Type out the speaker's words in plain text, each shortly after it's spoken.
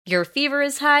Your fever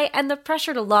is high and the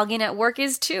pressure to log in at work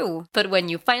is too. But when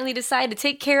you finally decide to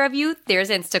take care of you, there's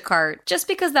Instacart. Just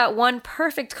because that one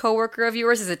perfect coworker of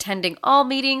yours is attending all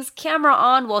meetings, camera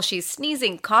on while she's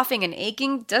sneezing, coughing, and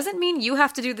aching, doesn't mean you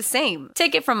have to do the same.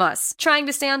 Take it from us. Trying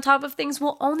to stay on top of things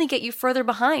will only get you further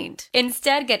behind.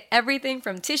 Instead, get everything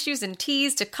from tissues and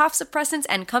teas to cough suppressants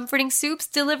and comforting soups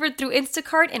delivered through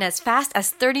Instacart in as fast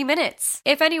as 30 minutes.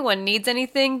 If anyone needs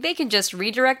anything, they can just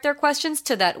redirect their questions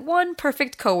to that one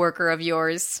perfect coworker of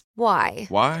yours. Why?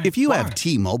 Why? If you have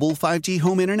T-Mobile 5G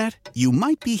home internet, you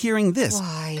might be hearing this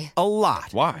Why? a lot.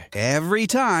 Why? Every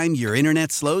time your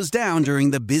internet slows down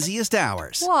during the busiest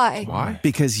hours. Why? Why?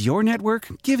 Because your network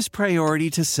gives priority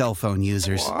to cell phone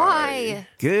users. Why?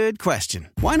 Good question.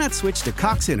 Why not switch to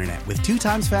Cox Internet with 2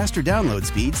 times faster download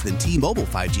speeds than T-Mobile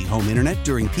 5G home internet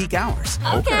during peak hours?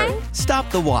 Okay. Stop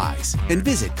the whys and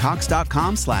visit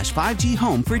cox.com/5G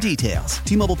home for details.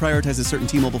 T-Mobile prioritizes certain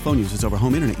T-Mobile phone users over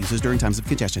home internet users during times of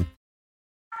congestion.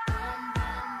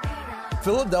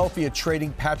 Philadelphia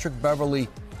trading Patrick Beverley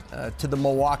to the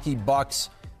Milwaukee Bucks.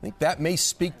 I think that may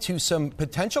speak to some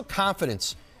potential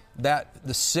confidence that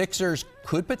the Sixers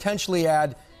could potentially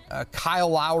add Kyle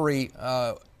Lowry,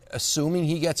 assuming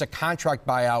he gets a contract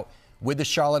buyout with the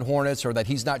Charlotte Hornets, or that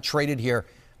he's not traded here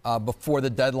before the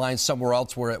deadline somewhere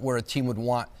else where a team would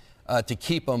want to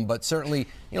keep him. But certainly,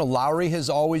 Lowry has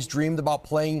always dreamed about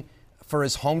playing for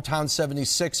his hometown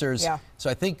 76ers. Yeah. So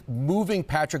I think moving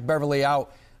Patrick Beverley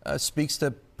out speaks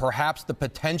to perhaps the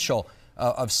potential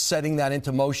of setting that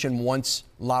into motion once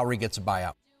Lowry gets a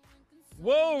buyout.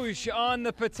 Whoosh on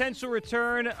the potential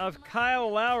return of Kyle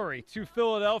Lowry to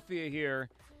Philadelphia here.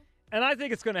 And I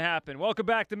think it's going to happen. Welcome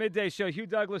back to Midday Show. Hugh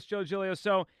Douglas, Joe Giglio.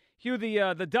 So, Hugh,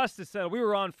 the dust is settled. We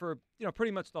were on for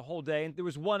pretty much the whole day. And there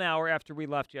was 1 hour after we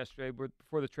left yesterday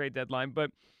before the trade deadline.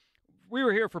 But we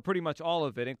were here for pretty much all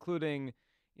of it, including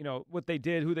what they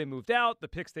did, who they moved out, the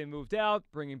picks they moved out,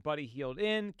 bringing Buddy Hield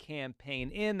in,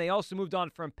 campaign in. They also moved on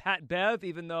from Pat Bev,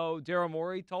 even though Daryl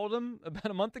Morey told him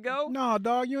about a month ago. No,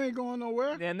 dog, you ain't going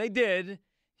nowhere. And they did.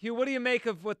 Hugh, what do you make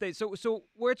of what they – so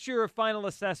what's your final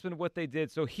assessment of what they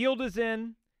did? So Hield is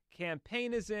in,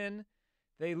 campaign is in.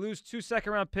 They lose 2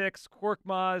 second-round picks,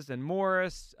 Korkmaz and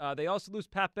Morris. They also lose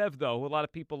Pat Bev, though, who a lot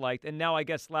of people liked. And now I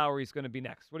guess Lowry's going to be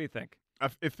next. What do you think?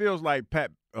 It feels like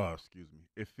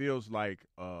It feels like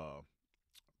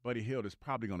Buddy Hield is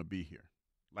probably going to be here.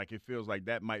 Like, it feels like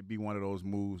that might be one of those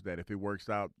moves that if it works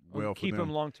out well for them, keep him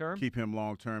long term. Keep him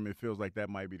long term. It feels like that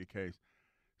might be the case.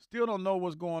 Still don't know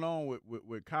what's going on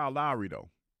with Kyle Lowry though.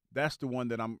 That's the one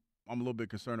that I'm a little bit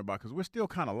concerned about because we're still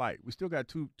kind of light. We still got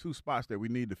two spots that we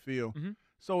need to fill. Mm-hmm.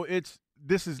 So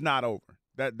this is not over.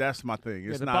 That's my thing.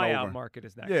 It's the not buyout over. Market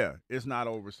is next. Yeah, it's not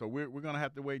over. So we're gonna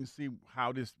have to wait and see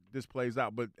how this plays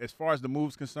out. But as far as the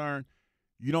moves concerned,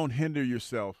 you don't hinder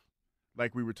yourself,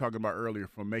 like we were talking about earlier,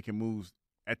 from making moves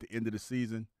at the end of the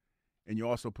season, and you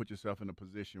also put yourself in a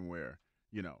position where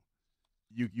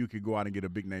you could go out and get a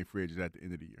big name free agent at the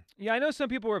end of the year. Yeah, I know some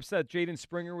people were upset. Jaden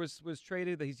Springer was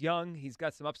traded. He's young. He's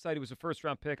got some upside. He was a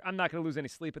first-round pick. I'm not going to lose any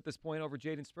sleep at this point over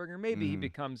Jaden Springer. Maybe he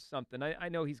becomes something. I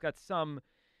know he's got some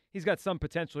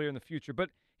potential here in the future. But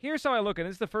here's how I look at it.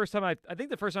 This is the first time I think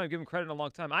the first time I've given credit in a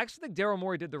long time. I actually think Daryl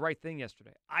Morey did the right thing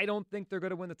yesterday. I don't think they're going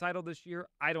to win the title this year.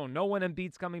 I don't know when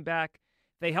Embiid's coming back.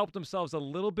 They helped themselves a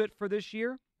little bit for this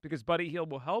year because Buddy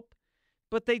Hield will help.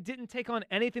 But they didn't take on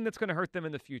anything that's going to hurt them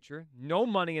in the future. No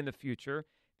money in the future.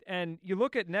 And you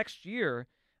look at next year.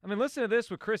 I mean, listen to this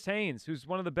with Chris Haynes, who's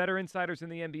one of the better insiders in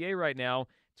the NBA right now,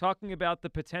 talking about the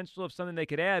potential of something they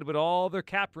could add with all their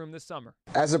cap room this summer.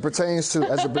 As it pertains to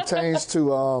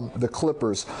the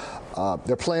Clippers,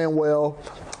 they're playing well.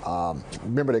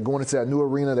 Remember, they're going into that new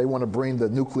arena. They want to bring the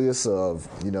nucleus of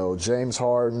James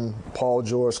Harden, Paul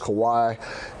George, Kawhi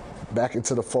back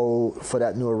into the fold for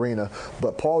that new arena.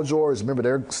 But Paul George, remember,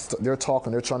 they're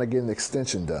talking. They're trying to get an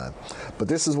extension done. But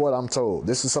this is what I'm told.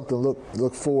 This is something to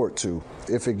look forward to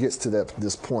if it gets to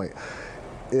this point.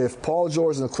 If Paul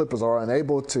George and the Clippers are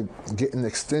unable to get an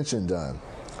extension done,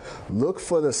 look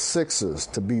for the Sixers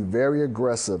to be very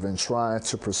aggressive in trying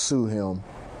to pursue him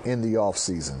in the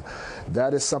offseason.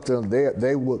 That is something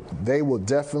they will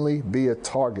definitely be a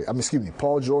target.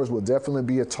 Paul George will definitely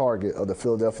be a target of the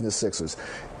Philadelphia Sixers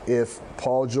if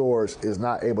Paul George is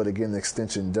not able to get an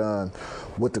extension done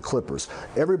with the Clippers.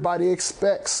 Everybody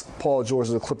expects Paul George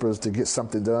and the Clippers to get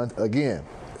something done. Again,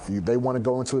 they want to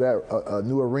go into that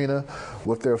new arena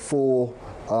with their full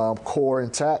core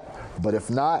intact. But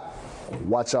if not,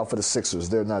 watch out for the Sixers.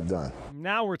 They're not done.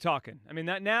 Now we're talking. I mean,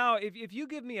 now if you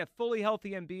give me a fully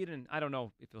healthy Embiid, and I don't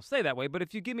know if he'll stay that way, but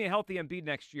if you give me a healthy Embiid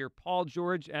next year, Paul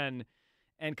George and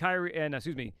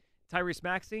Tyrese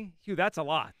Maxey, Hugh, that's a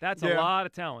lot. That's a lot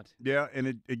of talent. Yeah, and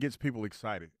it gets people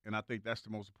excited. And I think that's the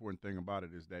most important thing about it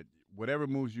is that whatever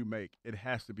moves you make, it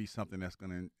has to be something that's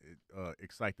going to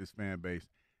excite this fan base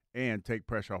and take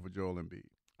pressure off of Joel Embiid.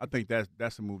 I think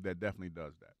that's a move that definitely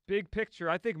does that. Big picture,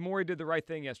 I think Morey did the right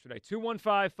thing yesterday.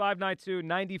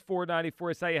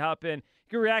 215-592-9494 is how you hop in. You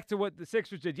can react to what the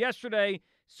Sixers did yesterday.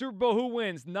 Super Bowl, who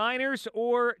wins, Niners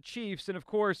or Chiefs? And, of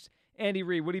course, Andy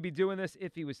Reid, would he be doing this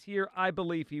if he was here? I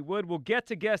believe he would. We'll get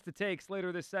to Guess the Takes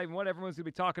later this segment, what everyone's going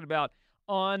to be talking about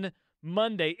on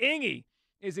Monday. Ingy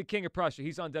is a king of Prussia.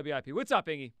 He's on WIP. What's up,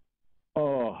 Ingy?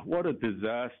 Oh, what a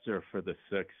disaster for the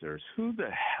Sixers. Who the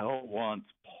hell wants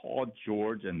Paul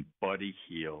George and Buddy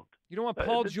Hield? You don't want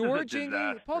Paul This is George, a Ingy?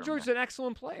 disaster, Paul George is an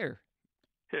excellent player.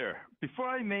 Here, before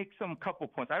I make some couple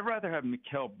points, I'd rather have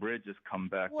Mikal Bridges come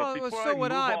back. Well, but before so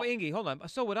would I. move But Ingy, hold on.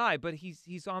 So would I, but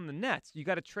he's on the Nets. You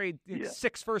got to trade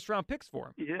 6 first-round picks for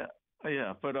him.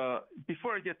 Yeah, but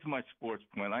before I get to my sports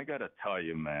point, I got to tell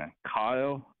you, man,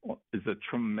 Kyle is a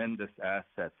tremendous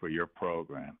asset for your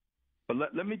program. But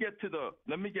let me get to the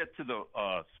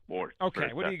sports.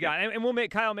 Okay, what do you got? And we'll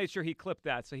Kyle made sure he clipped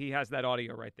that, so he has that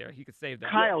audio right there. He could save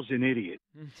that. Kyle's an idiot.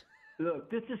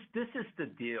 Look, this is the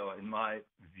deal in my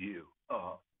view.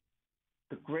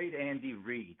 The great Andy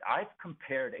Reid. I've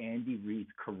compared Andy Reid's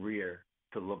career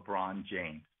to LeBron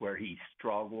James, where he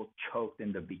struggled, choked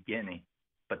in the beginning,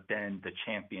 but then the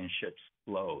championships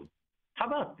flowed. How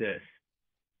about this?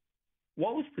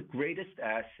 What was the greatest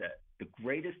asset? The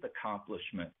greatest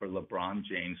accomplishment for LeBron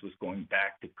James was going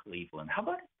back to Cleveland. How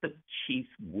about if the Chiefs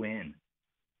win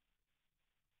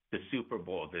the Super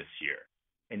Bowl this year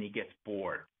and he gets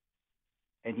bored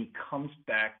and he comes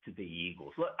back to the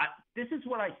Eagles? Look, this is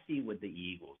what I see with the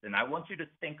Eagles, and I want you to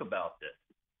think about this.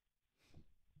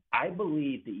 I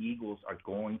believe the Eagles are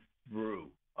going through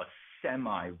a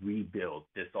semi-rebuild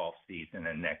this offseason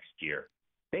and next year.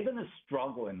 They're going to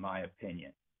struggle, in my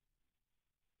opinion.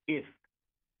 If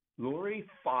Lurie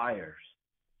fires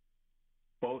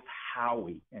both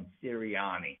Howie and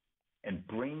Sirianni and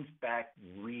brings back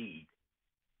Reid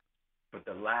for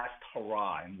the last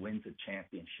hurrah and wins a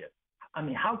championship, I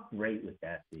mean, how great would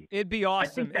that be? It'd be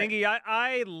awesome. Ingy,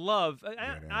 I love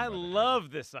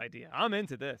this idea. I'm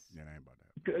into this. Yeah, that ain't about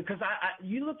that. Because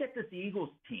you look at this Eagles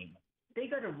team, they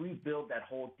got to rebuild that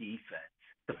whole defense.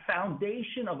 The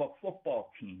foundation of a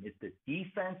football team is the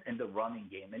defense and the running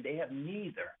game, and they have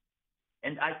neither.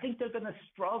 And I think they're going to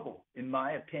struggle, in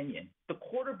my opinion. The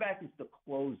quarterback is the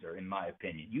closer, in my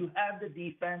opinion. You have the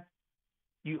defense,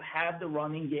 you have the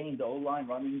running game, the O-line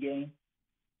running game,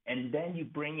 and then you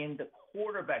bring in the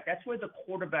quarterback. That's where the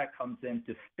quarterback comes in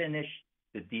to finish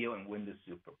the deal and win the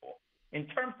Super Bowl. In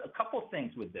terms, a couple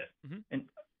things with this. And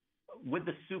with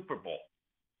the Super Bowl,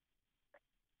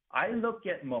 I look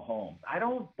at Mahomes. I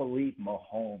don't believe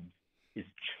Mahomes is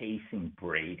chasing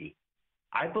Brady.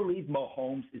 I believe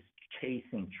Mahomes is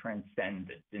chasing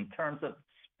transcendence in terms of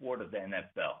sport of the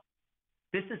NFL.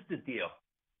 This is the deal.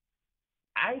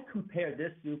 I compare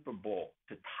this Super Bowl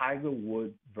to Tiger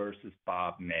Woods versus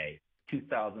Bob May,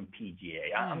 2000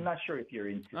 PGA. I'm not sure if you're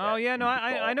into that. Oh, yeah, no,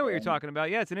 I know what you're talking about.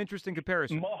 Yeah, it's an interesting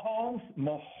comparison.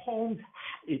 Mahomes,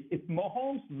 if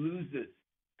Mahomes loses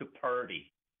to Purdy,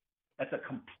 that's a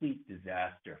complete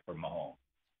disaster for Mahomes.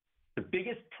 The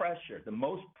biggest pressure, the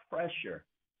most pressure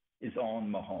is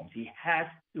on Mahomes. He has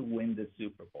to win the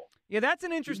Super Bowl. Yeah, that's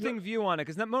an interesting view on it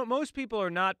because most people are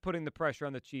not putting the pressure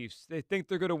on the Chiefs. They think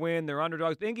they're going to win. They're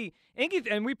underdogs. Ingy,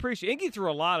 and we appreciate Ingy threw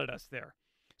a lot at us there.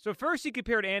 So first he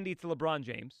compared Andy to LeBron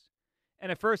James.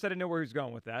 And at first I didn't know where he was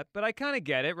going with that. But I kind of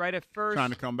get it, right? At first.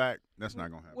 Trying to come back, that's not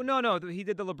going to happen. Well, no. He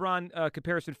did the LeBron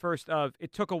comparison first of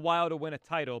it took a while to win a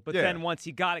title. But then once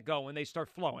he got it going, they start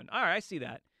flowing. All right, I see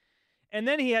that. And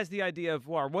then he has the idea of,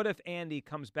 well, what if Andy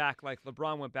comes back like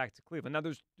LeBron went back to Cleveland? Now,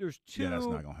 there's two. Yeah, that's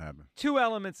not going to happen. Two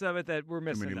elements of it that we're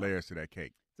missing. Too many layers to that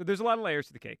cake. So there's a lot of layers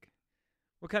to the cake.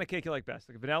 What kind of cake you like best?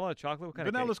 Like vanilla, chocolate? What kind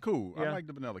Vanilla's of cake? cool. Yeah. I like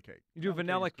the vanilla cake. You do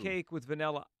vanilla cake with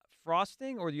vanilla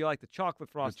frosting, or do you like the chocolate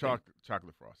frosting? The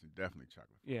chocolate frosting, definitely chocolate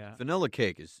frosting. Yeah. Vanilla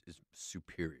cake is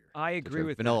superior. I agree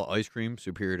with vanilla ice cream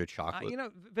superior to chocolate.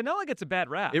 Vanilla gets a bad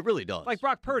rap. It really does. Like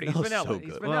Brock Purdy, he's vanilla. So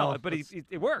he's good. vanilla, Well, but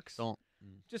it works.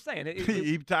 Just saying.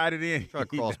 He tied it in. Try to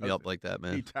cross me up like that,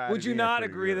 man. Would you not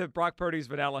agree that Brock Purdy's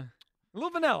vanilla? A little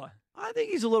vanilla. I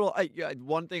think he's a little.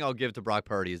 One thing I'll give to Brock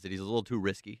Purdy is that he's a little too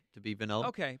risky to be vanilla.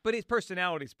 Okay, but his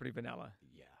personality is pretty vanilla.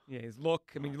 Yeah, his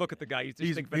look. I mean, you look at the guy.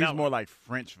 He's more like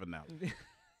French vanilla.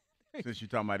 Since you're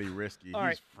talking about he's risky, All right.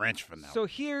 He's French vanilla. So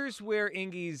here's where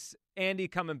Ingy's Andy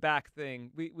coming back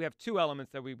thing. We have two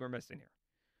elements that we were missing here.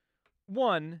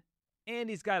 One,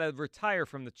 Andy's got to retire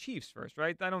from the Chiefs first,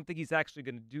 right? I don't think he's actually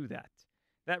going to do that.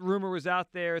 That rumor was out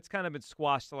there. It's kind of been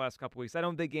squashed the last couple weeks. I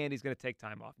don't think Andy's going to take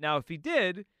time off. Now, if he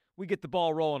did, we get the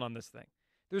ball rolling on this thing.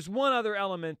 There's one other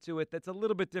element to it that's a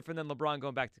little bit different than LeBron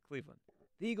going back to Cleveland.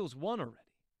 The Eagles won already.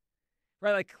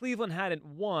 Right, like Cleveland hadn't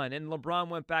won, and LeBron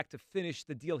went back to finish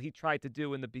the deal he tried to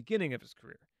do in the beginning of his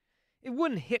career. It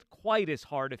wouldn't hit quite as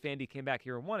hard if Andy came back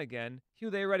here and won again.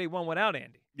 Hugh, they already won without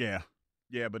Andy. Yeah,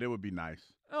 but it would be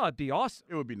nice. Oh, it'd be awesome.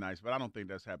 It would be nice, but I don't think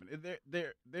that's happening.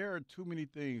 There are too many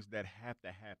things that have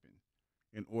to happen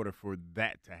in order for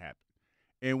that to happen.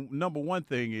 And number one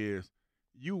thing is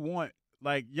you want,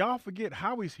 like, y'all forget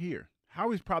Howie's here.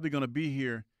 Howie's probably going to be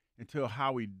here until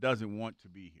Howie doesn't want to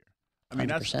be here. I mean,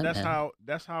 that's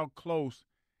how close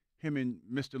him and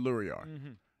Mr. Lurie are.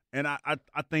 Mm-hmm. And I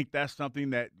think that's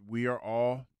something that we are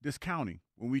all discounting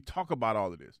when we talk about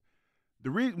all of this.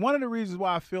 One of the reasons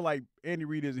why I feel like Andy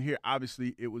Reid isn't here,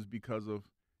 obviously, it was because of,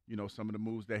 some of the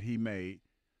moves that he made.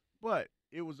 But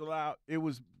he's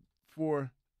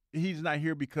not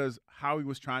here because Howie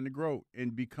was trying to grow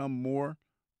and become more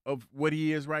of what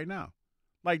he is right now.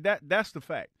 Like, that's the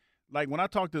fact. Like, when I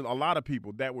talked to a lot of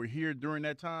people that were here during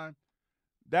that time,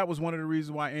 that was one of the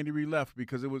reasons why Andy Reid left,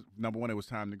 because it was, number one, it was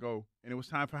time to go, and it was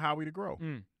time for Howie to grow.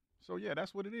 So, yeah,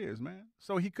 that's what it is, man.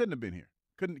 So he couldn't have been here.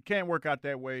 Can't work out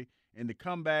that way. And to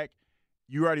come back,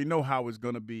 you already know how it's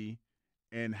going to be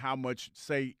and how much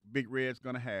say Big Red's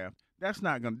going to have.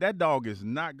 That dog is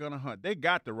not going to hunt. They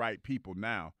got the right people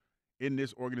now in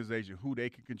this organization who they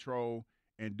can control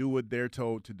and do what they're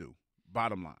told to do.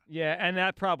 Bottom line. Yeah, and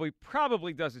that probably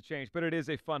doesn't change, but it is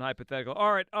a fun hypothetical.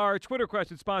 All right, our Twitter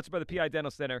question sponsored by the PI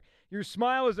Dental Center. Your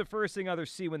smile is the first thing others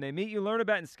see when they meet you. Learn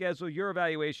about and schedule your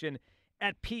evaluation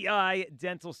at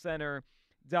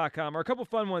PIDentalCenter.com. Or a couple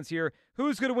fun ones here.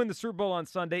 Who's going to win the Super Bowl on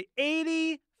Sunday?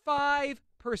 85%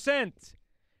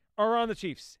 are on the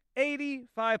Chiefs.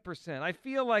 85%. I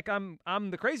feel like I'm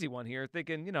the crazy one here,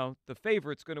 thinking, the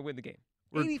favorite's going to win the game.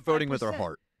 We're 85%. voting with our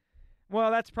heart. Well,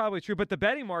 that's probably true, but the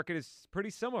betting market is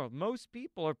pretty similar. Most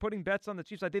people are putting bets on the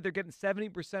Chiefs. I think they're getting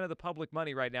 70% of the public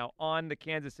money right now on the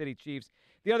Kansas City Chiefs.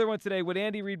 The other one today, would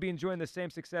Andy Reid be enjoying the same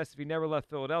success if he never left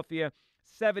Philadelphia?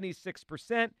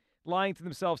 76% lying to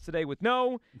themselves today with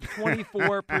no,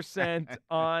 24%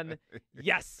 on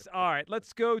yes. All right,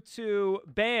 let's go to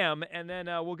Bam, and then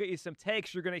we'll get you some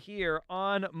takes you're going to hear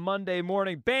on Monday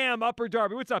morning. Bam, Upper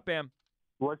Darby. What's up, Bam?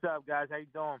 What's up, guys? How you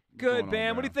doing? Good,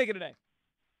 Bam. What are you thinking today?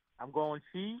 I'm going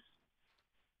Chiefs,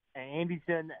 and Andy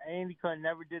couldn't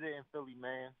never did it in Philly,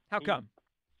 man. How come?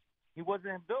 He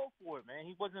wasn't built for it, man.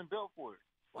 He wasn't built for it.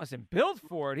 Wasn't built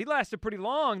for it? He lasted pretty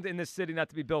long in this city not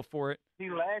to be built for it. He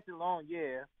lasted long,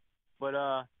 yeah. But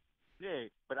I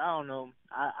don't know.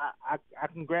 I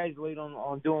congratulate him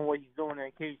on doing what he's doing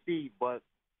in KC, but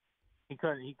he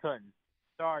couldn't.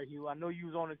 Sorry, Hugh. I know you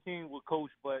was on the team with Coach,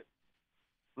 but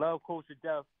love Coach to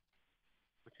death.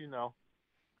 But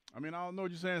I mean, I don't know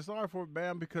what you're saying sorry for,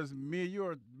 Bam, because me and you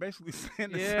are basically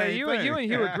saying the same thing. Yeah, you and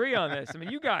Hugh agree on this. I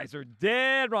mean, you guys are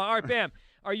dead wrong. All right, Bam,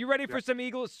 are you ready for some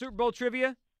Eagles Super Bowl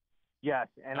trivia? Yes,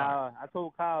 and I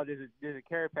told Kyle there's a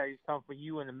care package coming for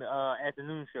you in the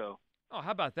afternoon show. Oh,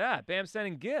 how about that? Bam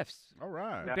sending gifts. All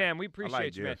right. Bam, we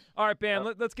appreciate you, man. gifts. All right, Bam,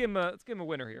 let's give him a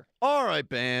winner here. All right,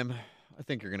 Bam. I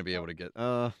think you're going to be able to get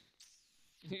Now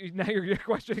you're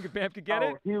questioning if Bam could get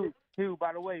it? Hugh,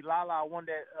 by the way, Lala won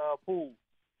that pool.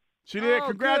 She did. Oh,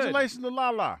 Congratulations to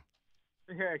Lala.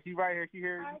 Yeah, she right here. She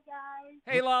here. Hi, guys.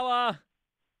 Hey, Lala.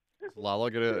 Does Lala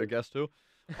get a guess, too?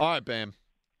 All right, Bam.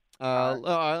 I'm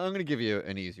going to give you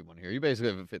an easy one here. You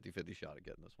basically have a 50-50 shot at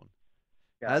getting this one.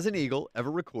 Yeah. Has an Eagle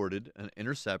ever recorded an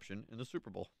interception in the Super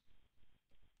Bowl?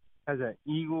 Has an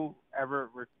Eagle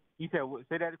ever you said,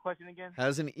 say that question again?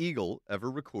 Has an Eagle ever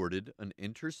recorded an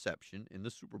interception in the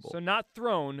Super Bowl? So not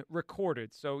thrown,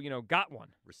 recorded. So, got one.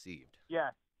 Received. Yeah.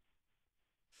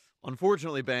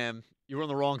 Unfortunately, Bam, you were on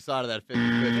the wrong side of that 50-50.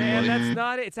 Man, that's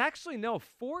not it. It's actually,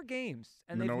 4 games,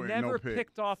 and they've never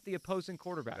picked off the opposing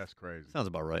quarterback. That's crazy. Sounds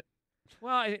about right.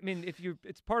 Well, I mean,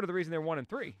 it's part of the reason they're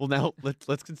 1-3. Well, now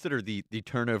let's consider the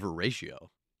turnover ratio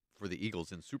for the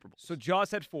Eagles in Super Bowls. So Jaws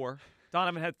had 4,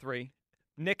 Donovan had 3,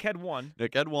 Nick had 1.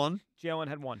 Jalen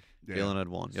had 1. Yeah. Jalen had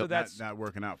 1. So that's not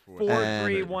working out for us. 4,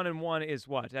 3, 1, and 1 is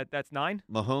what? That's 9?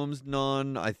 Mahomes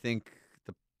none. I think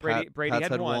the Brady Pats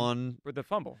had 1 with the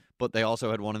fumble. But they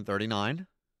also had 1 in 39.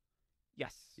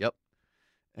 Yes. Yep.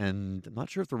 And I'm not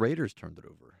sure if the Raiders turned it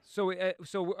over. So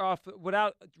we're off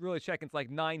without really checking. It's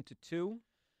like 9-2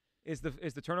 is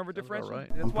the turnover differential. Right.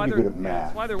 That's why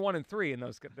they're 1-3 in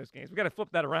those games. We got to flip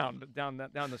that around down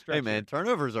the stretch. Hey man,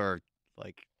 turnovers are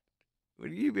like,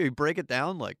 when you break it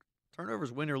down, like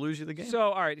turnovers win or lose you the game. So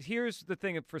all right, here's the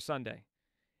thing for Sunday,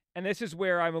 and this is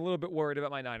where I'm a little bit worried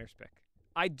about my Niners pick.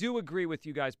 I do agree with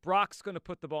you guys. Brock's going to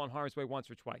put the ball in harm's way once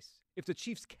or twice. If the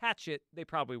Chiefs catch it, they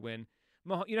probably win.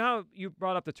 You know how you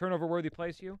brought up the turnover-worthy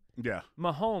plays, Hugh? Yeah.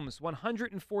 Mahomes,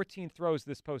 114 throws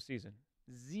this postseason.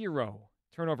 0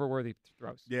 turnover-worthy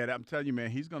throws. Yeah, I'm telling you,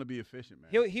 man, he's going to be efficient,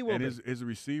 man. He will and be. his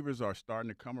receivers are starting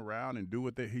to come around and do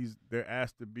what they're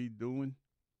asked to be doing.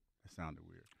 That sounded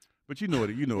weird. But you know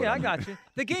it. Yeah, I got you.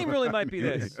 The game really might be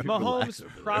this. Mahomes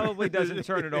probably doesn't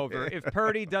turn it over. If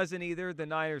Purdy doesn't either, the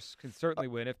Niners can certainly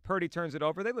win. If Purdy turns it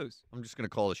over, they lose. I'm just going to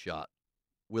call a shot.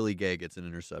 Willie Gay gets an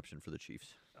interception for the Chiefs.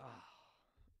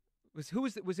 Was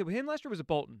it him last year or was it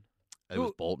Bolton? It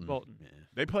was Bolton. Bolton. Yeah.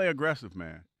 They play aggressive,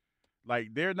 man.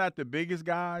 Like, they're not the biggest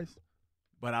guys,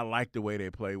 but I like the way they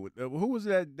play. With who was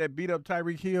that beat up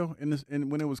Tyreek Hill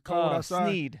when it was cold outside?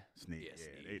 Snead. Snead.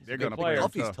 Yeah, Yeah, He's they're a going good to player.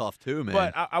 play. Duffy's tough too, man.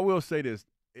 But I will say this: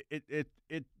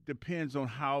 it depends on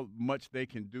how much they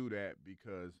can do that,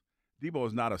 because Debo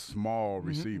is not a small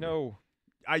receiver. No.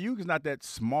 Ayuk is not that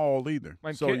small either.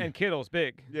 And Kittle's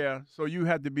big. Yeah, so you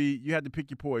had to pick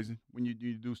your poison when you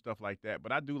do stuff like that.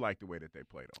 But I do like the way that they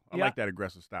play, though. I like that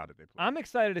aggressive style that they play. I'm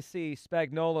excited to see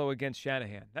Spagnuolo against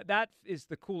Shanahan. That is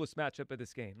the coolest matchup of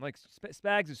this game. Like,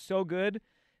 Spags is so good,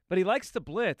 but he likes to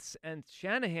blitz. And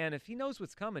Shanahan, if he knows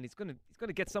what's coming, he's gonna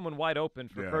get someone wide open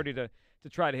for Purdy to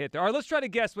try to hit there. All right, let's try to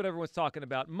guess what everyone's talking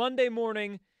about. Monday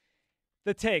morning,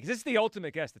 the takes. This is the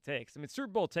ultimate guess, the takes. I mean, Super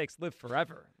Bowl takes live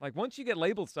forever. Like, once you get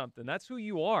labeled something, that's who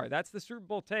you are. That's the Super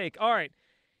Bowl take. All right.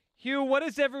 Hugh, what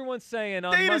is everyone saying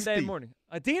on Monday morning?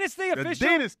 A dynasty official? A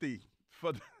dynasty.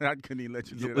 I couldn't even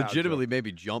let you get it out, legitimately Joe.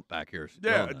 maybe jump back here.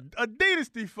 Yeah, a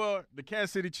dynasty for the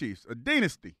Kansas City Chiefs. A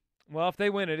dynasty. Well, if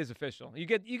they win, it is official. You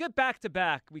get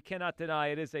back-to-back. We cannot deny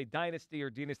it is a dynasty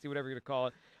or dynasty, whatever you're going to call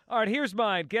it. All right, here's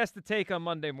mine. Guess the take on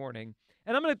Monday morning.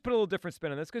 And I'm going to put a little different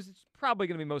spin on this because it's probably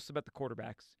going to be most about the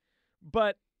quarterbacks.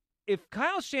 But if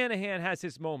Kyle Shanahan has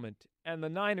his moment and the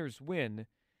Niners win,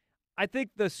 I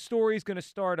think the story's going to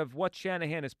start of what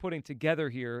Shanahan is putting together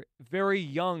here, very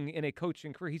young in a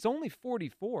coaching career. He's only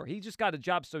 44. He just got a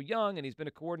job so young, and he's been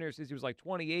a coordinator since he was like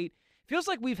 28. Feels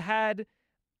like we've had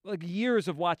like years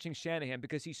of watching Shanahan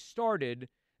because he started,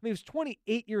 he was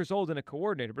 28 years old and a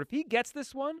coordinator. But if he gets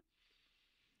this one,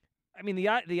 I mean,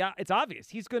 it's obvious.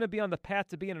 He's going to be on the path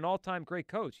to being an all-time great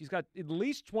coach. He's got at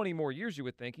least 20 more years, you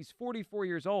would think. He's 44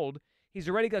 years old. He's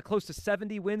already got close to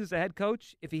 70 wins as a head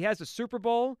coach. If he has a Super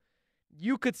Bowl,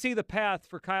 you could see the path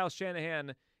for Kyle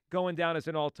Shanahan going down as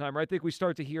an all-timer. I think we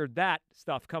start to hear that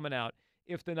stuff coming out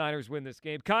if the Niners win this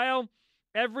game. Kyle,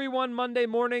 everyone Monday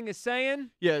morning is saying?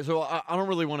 Yeah, so I don't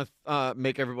really want to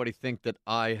make everybody think that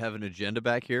I have an agenda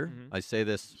back here. Mm-hmm. I say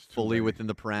this fully within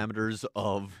the parameters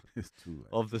of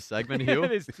the segment, Hugh.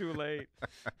 It is too late.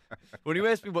 When you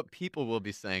ask me what people will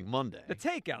be saying Monday. The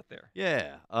take out there.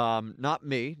 Yeah, not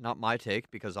me, not my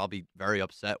take, because I'll be very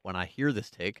upset when I hear this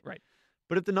take. Right.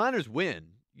 But if the Niners win,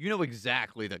 you know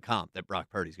exactly the comp that Brock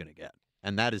Purdy's going to get,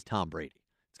 and that is Tom Brady.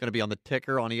 It's going to be on the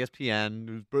ticker on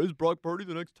ESPN. Is Brock Purdy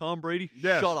the next Tom Brady?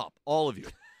 Yes. Shut up, all of you.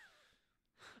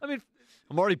 I mean,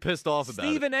 I'm already pissed off about it.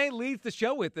 Stephen A. leads the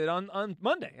show with it on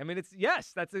Monday. I mean,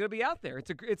 that's going to be out there. It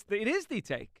is the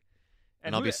take.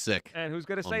 And I'll be sick. And who's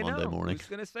going to on say Monday no? morning. Who's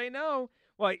going to say no?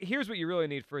 Well, here's what you really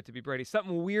need for it to be Brady.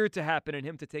 Something weird to happen and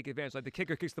him to take advantage. Like the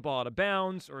kicker kicks the ball out of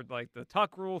bounds or like the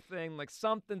tuck rule thing. Like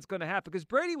something's going to happen because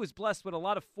Brady was blessed with a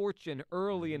lot of fortune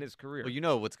early in his career. Well, you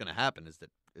know what's going to happen is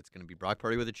that it's going to be Brock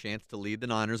Purdy with a chance to lead the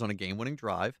Niners on a game-winning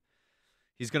drive.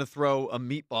 He's going to throw a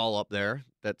meatball up there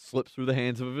that slips through the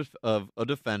hands of a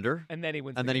defender. And then he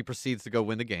wins. And then he proceeds to go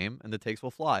win the game, and the takes will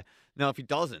fly. Now, if he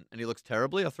doesn't and he looks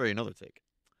terribly, I'll throw you another take.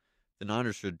 The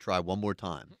Niners should try one more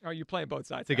time. Oh, you're playing both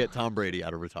sides to now. get Tom Brady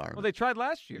out of retirement. Well, they tried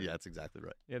last year. Yeah, that's exactly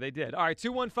right. Yeah, they did. All right,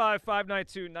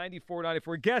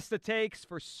 215-592-9494. Guess the takes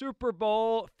for Super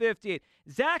Bowl 58.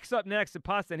 Zach's up next at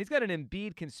Potsdam. He's got an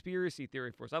Embiid conspiracy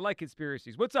theory for us. I like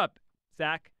conspiracies. What's up,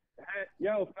 Zach? Hey,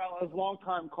 yo, fellas,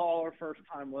 long-time caller,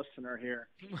 first-time listener here.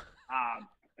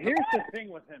 Here's the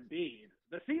thing with Embiid.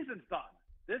 The season's done.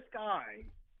 This guy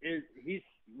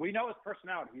we know his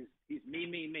personality. He's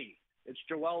me. It's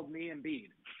Joel, me, and Embiid.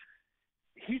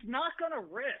 He's not going to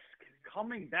risk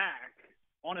coming back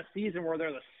on a season where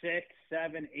they're the 6,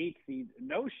 7, 8 seed.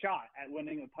 No shot at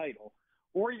winning a title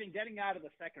or even getting out of the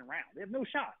second round. They have no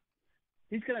shot.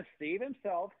 He's going to save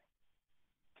himself,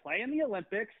 play in the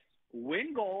Olympics,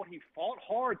 win gold. He fought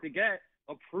hard to get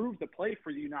approved to play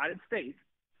for the United States.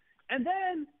 And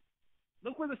then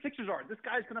look where the Sixers are. This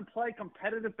guy's going to play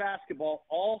competitive basketball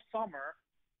all summer.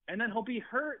 And then he'll be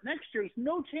hurt next year. There's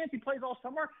no chance he plays all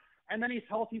summer, and then he's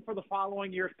healthy for the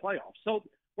following year's playoffs. So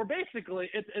we're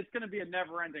basically it's going to be a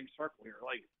never-ending circle here.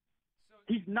 Like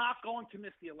He's not going to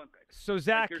miss the Olympics. So,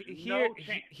 Zach, no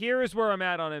chance. here is where I'm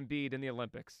at on Embiid in the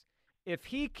Olympics. If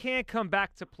he can't come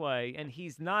back to play and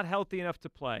he's not healthy enough to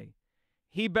play,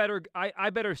 I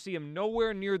better see him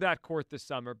nowhere near that court this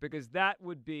summer, because that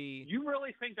would be. You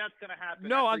really think that's going to happen?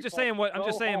 No, I'm just saying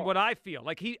what I feel.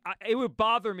 Like it would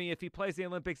bother me if he plays the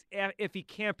Olympics if he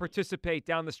can't participate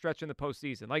down the stretch in the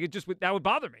postseason. Like that would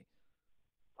bother me.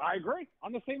 I agree.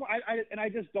 I'm the same. I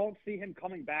just don't see him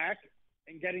coming back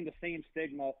and getting the same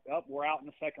stigma. We're out in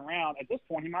the second round. At this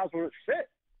point, he might as well sit.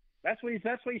 That's what he's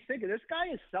thinking. This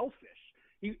guy is selfish.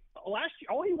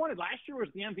 All he wanted last year was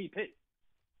the MVP.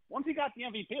 Once he got the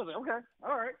MVP, I was like, okay,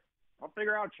 all right, I'll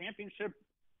figure out a championship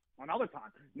another time.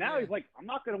 Now he's like, I'm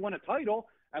not going to win a title.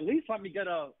 At least let me get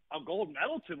a gold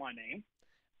medal to my name.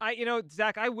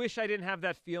 Zach, I wish I didn't have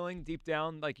that feeling deep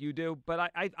down like you do,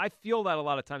 but I feel that a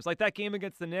lot of times. Like that game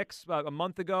against the Knicks a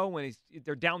month ago when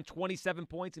they're down 27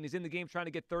 points and he's in the game trying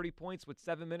to get 30 points with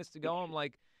 7 minutes to go. I'm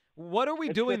like, what are we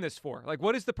doing this for? Like,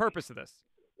 what is the purpose of this?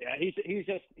 Yeah, he's a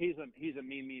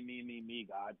me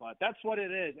guy, but that's what it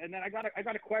is. And then I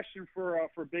got a question for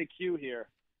Big Q here.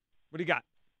 What do you got?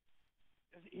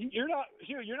 You're not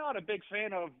a big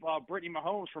fan of Brittany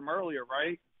Mahomes from earlier,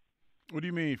 right? What do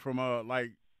you mean from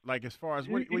like as far as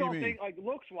what do you mean? Think, like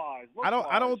looks wise. I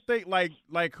don't think like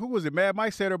who was it? Mad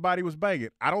Mike said her body was banging.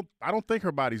 I don't think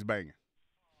her body's banging.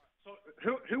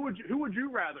 So who would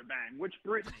you rather bang? Which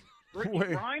Brittany?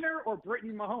 Brittany Griner or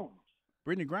Brittany Mahomes?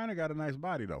 Brittany Griner got a nice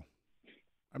body though.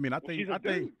 I mean, I think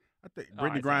Brittany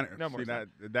Griner. No more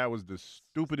that was the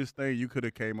stupidest thing you could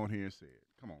have came on here and said.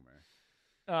 Come on, man.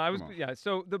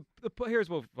 So here's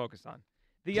what we'll focus on.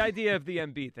 The idea of the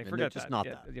Embiid thing. Forget just that. not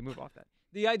that. You move off that.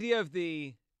 The idea of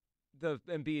the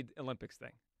Embiid Olympics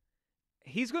thing.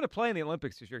 He's going to play in the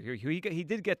Olympics this year. He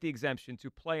did get the exemption to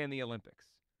play in the Olympics.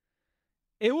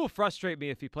 It will frustrate me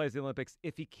if he plays the Olympics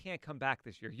if he can't come back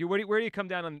this year. Where do you come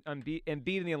down on Embiid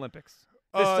in the Olympics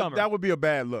this summer? That would be a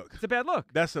bad look. It's a bad look.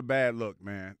 That's a bad look,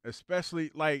 man.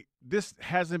 Especially like this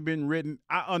hasn't been written.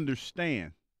 I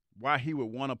understand why he would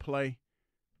want to play.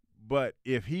 But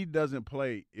if he doesn't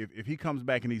play, if he comes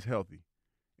back and he's healthy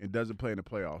and doesn't play in the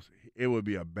playoffs, it would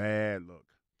be a bad look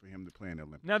for him to play in the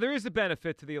Olympics. Now, there is a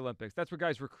benefit to the Olympics. That's where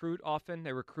guys recruit often.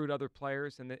 They recruit other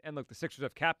players. And look, the Sixers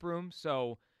have cap room.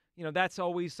 So, that's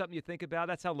always something you think about.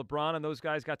 That's how LeBron and those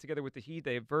guys got together with the Heat.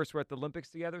 They first were at the Olympics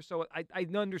together. So I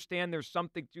understand there's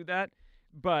something to that.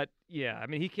 But, yeah, I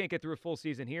mean, he can't get through a full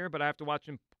season here, but I have to watch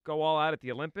him go all out at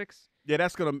the Olympics. Yeah,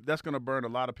 that's gonna burn a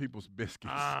lot of people's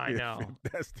biscuits. I know. If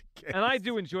that's the case. And I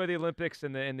do enjoy the Olympics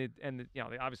and the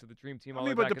obviously the dream team.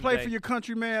 But to play for your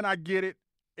country, man, I get it.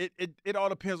 It all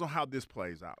depends on how this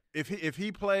plays out. If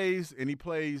he plays, I don't.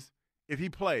 If he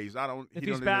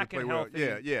he's don't back play and well.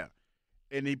 healthy, yeah,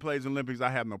 and he plays Olympics,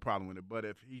 I have no problem with it. But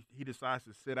if he decides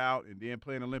to sit out and then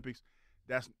play in Olympics,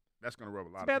 that's going to rub a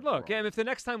lot. It's a bad look. And if the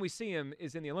next time we see him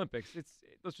is in the Olympics,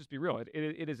 let's just be real.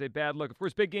 It is a bad look. Of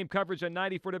course, big game coverage on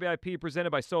 94 WIP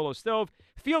presented by Solo Stove.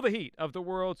 Feel the heat of the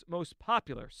world's most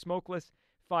popular smokeless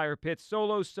fire pit.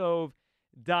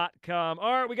 SoloStove.com.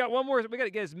 All right, we got one more. We got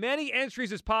to get as many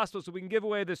entries as possible so we can give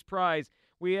away this prize.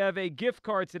 We have a gift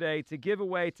card today to give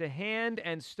away to Hand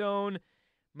and Stone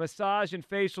Massage and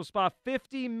Facial Spa.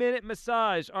 50-minute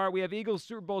massage. All right, we have Eagles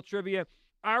Super Bowl trivia.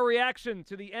 Our reaction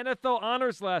to the NFL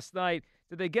honors last night.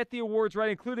 Did they get the awards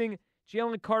right, including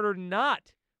Jalen Carter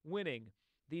not winning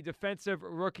the Defensive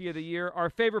Rookie of the Year? Our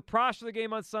favorite props of the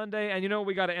game on Sunday. And you know what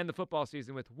we got to end the football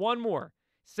season with? One more.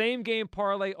 Same-game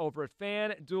parlay over at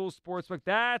FanDuel Sportsbook.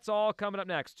 That's all coming up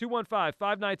next.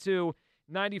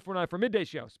 215-592-94.9 for Midday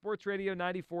Show. Sports Radio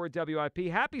 94 WIP.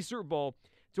 Happy Super Bowl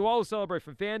to all who celebrate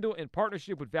from FanDuel in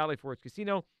partnership with Valley Forge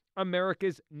Casino,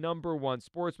 America's #1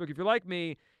 sportsbook. If you're like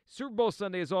me, Super Bowl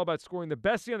Sunday is all about scoring the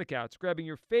best seat on the couch, grabbing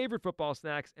your favorite football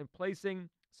snacks, and placing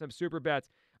some super bets.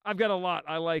 I've got a lot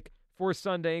I like for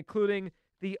Sunday, including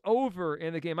the over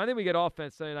in the game. I think we get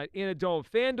offense Sunday night in a dome.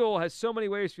 FanDuel has so many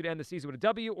ways for you to end the season with a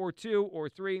W or 2 or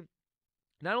 3.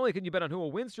 Not only can you bet on who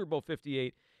will win Super Bowl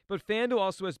 58, but FanDuel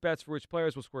also has bets for which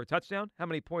players will score a touchdown, how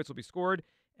many points will be scored,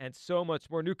 and so much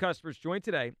more. New customers join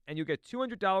today, and you'll get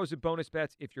 $200 in bonus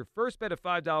bets if your first bet of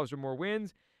 $5 or more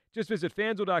wins. Just visit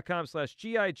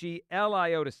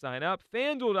FanDuel.com/GIGLIO to sign up.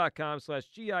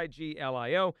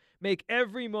 FanDuel.com/GIGLIO. Make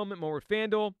every moment more with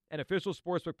FanDuel, an official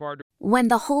sportsbook partner. When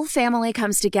the whole family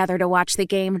comes together to watch the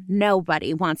game,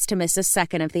 nobody wants to miss a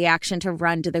second of the action to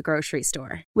run to the grocery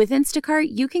store. With Instacart,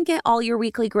 you can get all your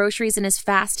weekly groceries in as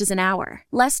fast as an hour.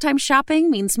 Less time shopping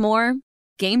means more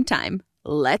game time.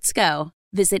 Let's go.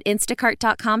 Visit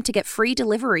instacart.com to get free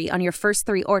delivery on your first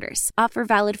 3 orders. Offer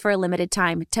valid for a limited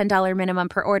time. $10 minimum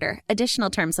per order. Additional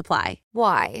terms apply.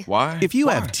 Why? If you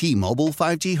have T-Mobile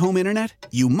 5G home internet,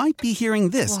 you might be hearing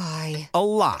this Why? a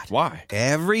lot. Why?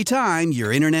 Every time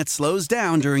your internet slows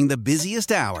down during the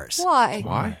busiest hours.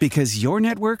 Why? Because your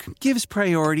network gives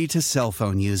priority to cell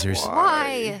phone users.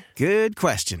 Why? Good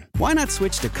question. Why not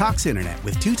switch to Cox Internet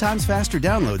with 2 times faster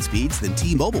download speeds than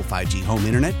T-Mobile 5G home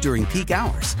internet during peak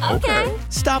hours? Okay.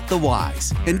 Stop the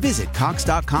whys and visit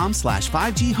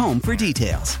cox.com/5G home for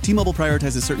details. T-Mobile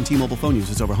prioritizes certain T-Mobile phone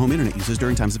users over home internet users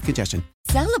during times of congestion.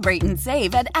 Celebrate and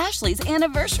save at Ashley's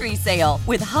Anniversary Sale.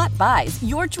 With Hot Buys,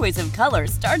 your choice of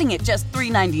colors starting at just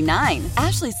 $3.99.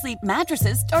 Ashley Sleep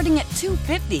mattresses starting at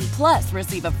 $2.50. Plus,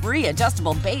 receive a free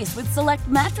adjustable base with select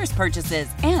mattress purchases.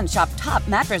 And shop top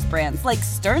mattress brands like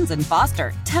Stearns &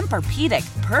 Foster,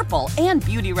 Tempur-Pedic, Purple, and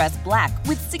Beautyrest Black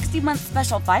with 60-month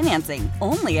special financing.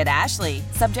 Only at Ashley.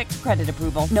 Subject to credit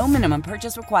approval. No minimum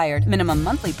purchase required. Minimum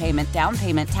monthly payment, down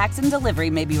payment, tax, and delivery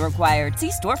may be required.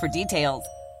 See store for details.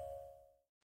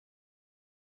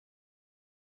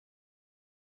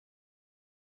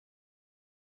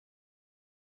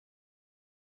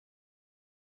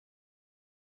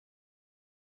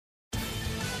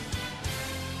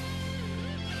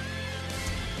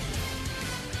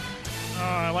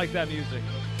 I like that music.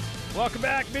 Welcome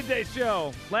back, Midday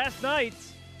Show. Last night,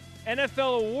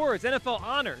 NFL awards, NFL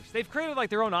honors. They've created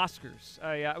like their own Oscars.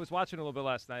 I was watching a little bit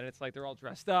last night, and it's like they're all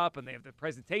dressed up, and they have the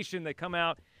presentation. They come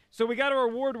out. So we got our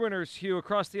award winners, Hugh,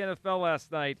 across the NFL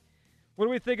last night. What do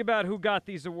we think about who got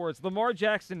these awards? Lamar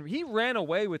Jackson, he ran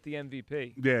away with the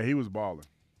MVP. Yeah, he was balling.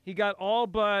 He got all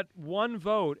but one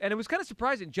vote, and it was kind of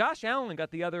surprising. Josh Allen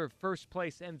got the other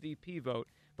first-place MVP vote.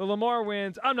 But Lamar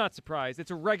wins. I'm not surprised. It's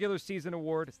a regular season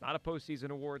award. It's not a postseason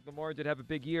award. Lamar did have a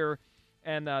big year,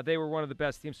 and they were one of the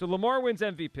best teams. So Lamar wins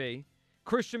MVP.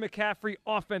 Christian McCaffrey,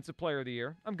 Offensive Player of the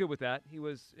Year. I'm good with that. He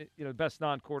was, best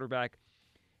non-quarterback.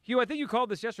 Hugh, I think you called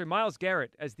this yesterday, Myles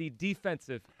Garrett as the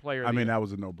Defensive Player of the Year. That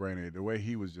was a no-brainer. The way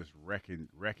he was just wrecking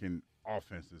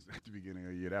offenses at the beginning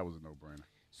of the year, that was a no-brainer.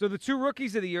 So the 2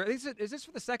 rookies of the year, is this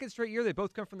for the second straight year? They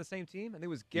both come from the same team? I think it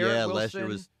was Garrett Wilson. Last year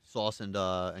was Sauce and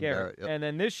Garrett. Yep. And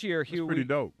then this year, Hugh, pretty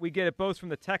dope. We get it both from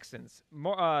the Texans.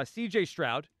 C.J.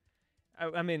 Stroud.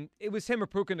 It was him or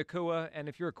Puka Nacua, and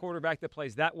if you're a quarterback that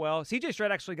plays that well, C.J.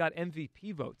 Stroud actually got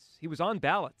MVP votes. He was on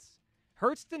ballots.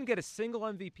 Hurts didn't get a single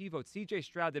MVP vote. C.J.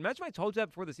 Stroud did. Imagine if I told you that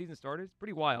before the season started. It's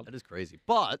pretty wild. That is crazy.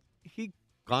 But he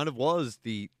kind of was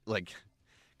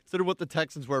consider what the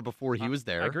Texans were before he was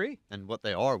there. I agree. And what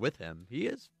they are with him. He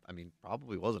is,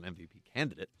 probably was an MVP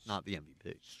candidate, not the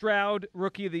MVP. Stroud,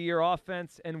 Rookie of the Year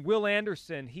offense, and Will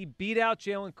Anderson, he beat out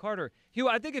Jalen Carter. Hugh,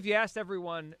 I think if you asked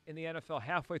everyone in the NFL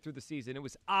halfway through the season, it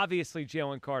was obviously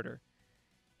Jalen Carter.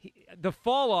 The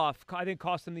fall off, I think,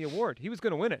 cost him the award. He was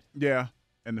going to win it. Yeah,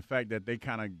 and the fact that they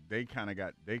kind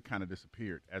of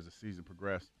disappeared as the season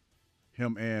progressed.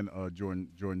 Him and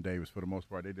Jordan Davis, for the most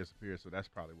part, they disappeared, so that's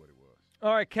probably what it was.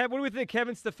 All right, Kev, what do we think?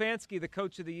 Kevin Stefanski, the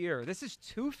Coach of the Year. This is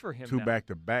 2 for him. 2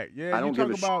 back-to-back. Yeah, I don't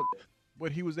talk about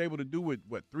what he was able to do with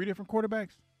 3 different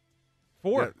quarterbacks.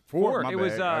 4. Yeah, 4. My it bad.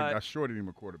 was. I shorted him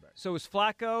a quarterback. So it was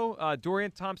Flacco,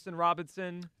 Dorian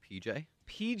Thompson-Robinson,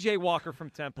 PJ Walker from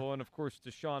Temple, and of course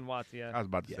Deshaun Watson. I was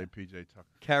about to say PJ Tucker.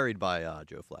 Carried by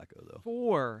Joe Flacco though.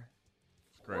 4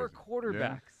 quarterbacks.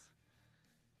 Yeah.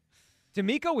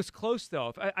 D'Amico was close,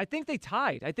 though. I think they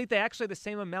tied. I think they actually had the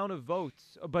same amount of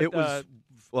votes. But it was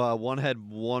one had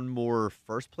one more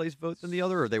first-place vote than the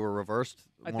other, or they were reversed?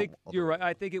 I think you're right.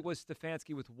 I think it was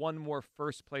Stefanski with one more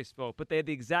first-place vote, but they had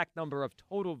the exact number of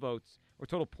total votes or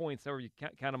total points, however you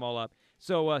count them all up.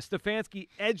 So Stefanski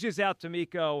edges out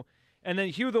D'Amico. And then,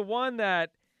 Hugh, the one that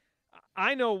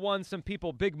I know won some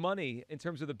people big money in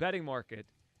terms of the betting market,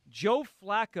 Joe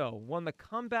Flacco won the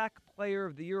Comeback Player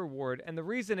of the Year award, and the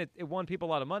reason it won people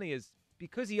a lot of money is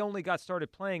because he only got started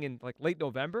playing in late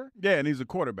November. Yeah, and he's a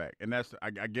quarterback, and that's I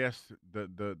guess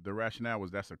the rationale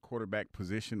was that's a quarterback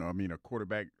position, or a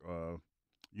quarterback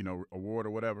award or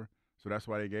whatever. So that's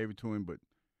why they gave it to him. But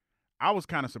I was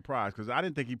kind of surprised because I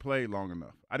didn't think he played long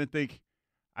enough. I didn't think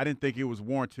it was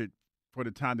warranted for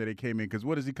the time that he came in. Because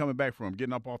what is he coming back from?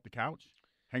 Getting up off the couch?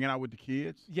 Hanging out with the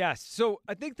kids? Yes. So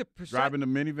I think the driving the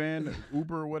minivan, the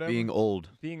Uber or whatever? Being old.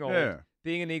 Yeah.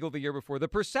 Being an Eagle the year before. The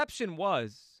perception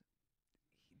was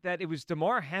that it was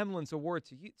DeMar Hamlin's award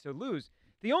to lose.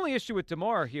 The only issue with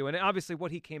DeMar, Hugh, and obviously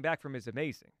what he came back from is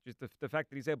amazing, just the fact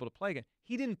that he's able to play again.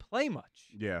 He didn't play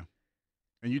much. Yeah.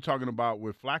 And you're talking about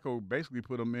with Flacco basically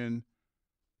put him in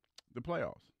the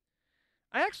playoffs.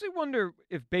 I actually wonder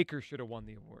if Baker should have won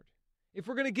the award. If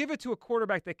we're going to give it to a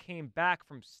quarterback that came back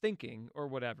from stinking or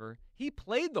whatever, he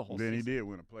played the whole season. Then he did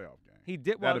win a playoff game. He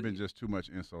did. That'd have been just too much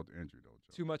insult to injury, though,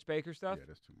 Joe. Too much Baker stuff? Yeah,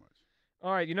 that's too much.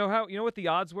 All right, you know what the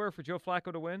odds were for Joe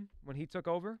Flacco to win when he took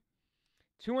over?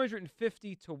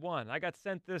 250-1. I got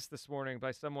sent this morning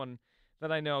by someone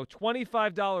that I know.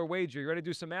 $25 wager. You ready to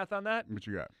do some math on that? What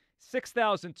you got?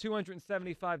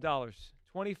 $6,275.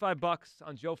 $25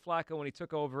 on Joe Flacco when he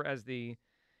took over as the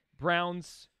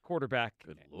Browns quarterback.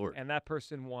 Good Lord. And that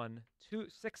person won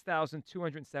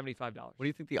 $6,275. What do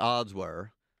you think the odds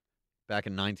were back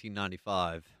in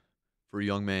 1995 for a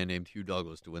young man named Hugh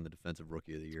Douglas to win the Defensive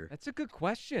Rookie of the Year? That's a good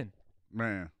question.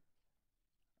 Man.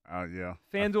 Yeah.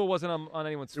 FanDuel wasn't on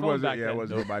anyone's phone back then. Yeah, it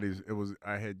wasn't nobody's. It was.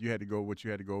 You had to go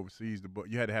overseas.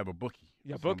 You had to have a bookie.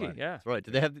 Yeah, bookie. Yeah, that's right.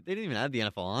 They didn't even have the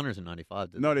NFL honors in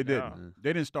 '95. No, they didn't. No.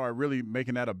 They didn't start really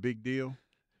making that a big deal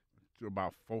to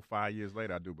about 4 or 5 years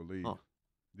later, I do believe. Huh.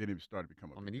 They didn't even start to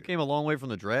become. You came a long way from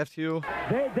the draft, Hugh.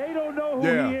 They don't know who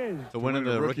he is. To winning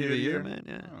the Rookie of the Year, man.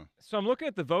 Yeah. So I'm looking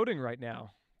at the voting right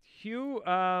now. Hugh,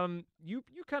 you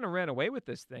kind of ran away with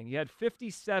this thing. You had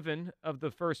 57 of the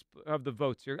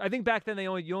votes here. I think back then you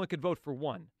only could vote for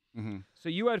one. Mm-hmm. So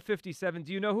you had 57.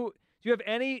 Do you know who? Do you have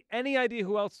any idea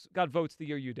who else got votes the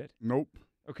year you did? Nope.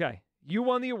 Okay, you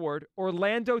won the award.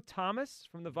 Orlando Thomas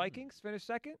from the Vikings finished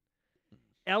second.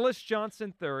 Ellis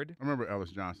Johnson third. I remember Ellis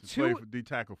Johnson. Played for D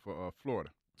tackle for Florida.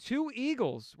 2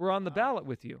 Eagles were on the ballot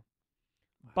with you.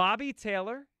 Bobby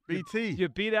Taylor. BT. You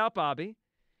beat out Bobby.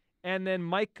 And then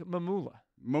Mike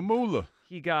Mamula.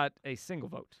 He got a single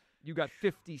vote. You got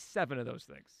 57 of those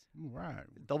things. Right.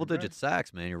 Double-digit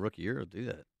sacks, man. Your rookie year will do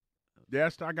that. Yeah,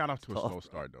 I got off to a slow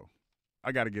start, though.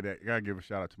 I got to give a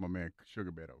shout-out to my man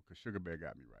Sugar Bear, though, because Sugar Bear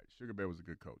got me right. Sugar Bear was a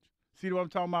good coach. See what I'm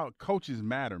talking about? Coaches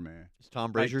matter, man. Is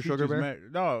Tom Brazier Sugar Bear?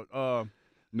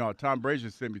 No, Tom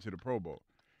Brazier sent me to the Pro Bowl.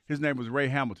 His name was Ray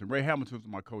Hamilton. Ray Hamilton was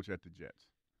my coach at the Jets.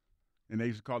 And they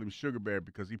used to call him Sugar Bear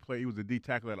because he was a D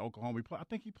tackle at Oklahoma. I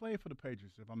think he played for the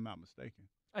Patriots, if I'm not mistaken.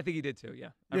 I think he did too.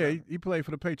 Yeah. He played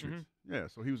for the Patriots. Mm-hmm. Yeah,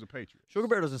 so he was a Patriot. Sugar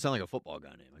Bear doesn't sound like a football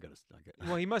guy name.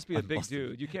 Well, he must be a big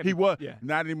dude. You can't. He was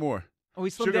not anymore. Oh, he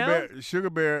slimmed down. Sugar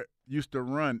Bear used to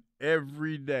run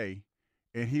every day,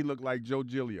 and he looked like Joe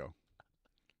Giglio.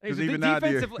 He's a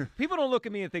defensive. People don't look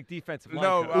at me and think defensive line.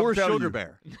 No, or Sugar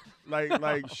Bear.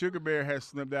 like Sugar Bear has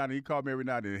slimmed down, and he called me every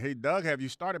now and then. Hey, Doug, have you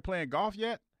started playing golf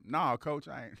yet? No, Coach,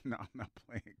 I'm not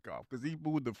playing golf because he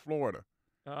moved to Florida.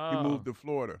 Oh. He moved to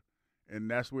Florida, and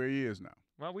that's where he is now.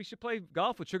 Well, we should play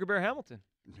golf with Sugar Bear Hamilton.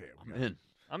 Yeah,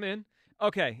 I'm in.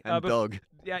 Okay. And Doug.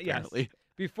 Yeah, yes.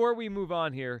 Before we move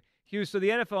on here, Hugh, so the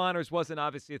NFL honors wasn't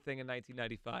obviously a thing in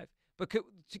 1995. But to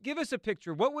give us a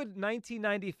picture, what would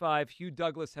 1995 Hugh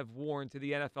Douglas have worn to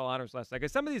the NFL honors last night?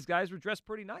 Because some of these guys were dressed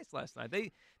pretty nice last night.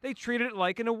 They treated it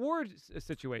like an award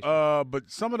situation.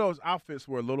 But some of those outfits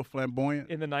were a little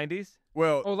flamboyant. In the 90s?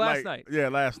 Well, last night. Yeah,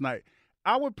 last night.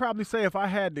 I would probably say if I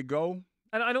had to go.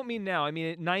 And I don't mean now. I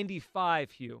mean at 95,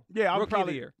 Hugh. Yeah, I would Rookie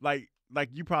probably of the year. Like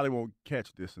you probably won't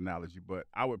catch this analogy, but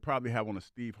I would probably have on a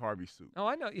Steve Harvey suit. Oh,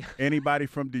 I know. Anybody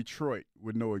from Detroit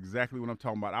would know exactly what I'm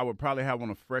talking about. I would probably have on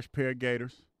a fresh pair of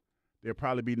Gators. They'll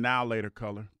probably be now later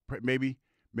color, maybe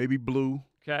blue.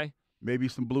 Okay. Maybe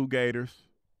some blue Gators,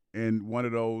 and one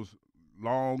of those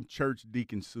long church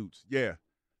deacon suits. Yeah,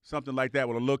 something like that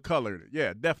with a little color in it.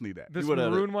 Yeah, definitely that. This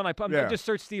maroon one, I just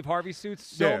searched Steve Harvey suits.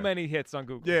 So many hits on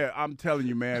Google. Yeah, I'm telling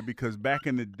you, man, because back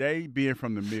in the day, being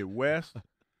from the Midwest,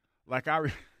 like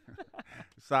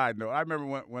side note, I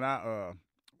remember when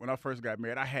I first got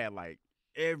married, I had like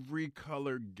every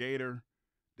color Gator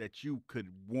that you could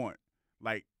want,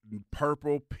 like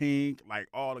purple, pink, like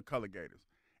all the color Gators.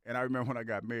 And I remember when I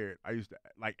got married, I used to,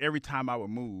 like, every time I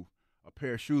would move, a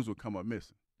pair of shoes would come up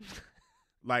missing.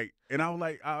 And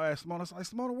I asked Simona, I was like,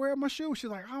 Simona, where are my shoes?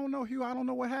 She's like, I don't know, Hugh. I don't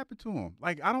know what happened to them.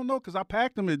 Like, I don't know, because I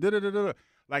packed them and da-da-da-da-da.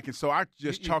 Like, and so I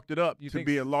just chalked it up to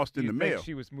being lost in the mail.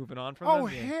 She was moving on from them? Oh,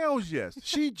 yeah. hell yes.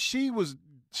 She was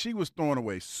throwing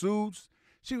away suits.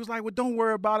 She was like, well, don't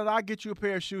worry about it. I'll get you a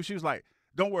pair of shoes. She was like,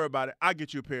 don't worry about it. I'll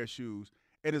get you a pair of shoes.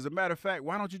 And as a matter of fact,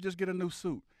 why don't you just get a new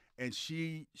suit? And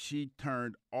she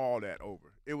turned all that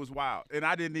over. It was wild. And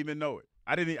I didn't even know it.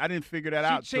 I didn't figure that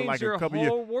out until like a couple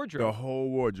years. The whole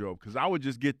wardrobe. Because I would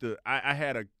just get I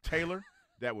had a tailor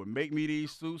that would make me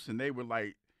these suits, and they were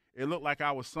like, it looked like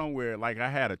I was somewhere, like I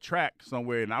had a track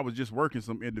somewhere, and I was just working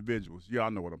some individuals.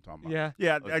 Y'all know what I'm talking about. Yeah.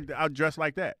 Yeah, I dressed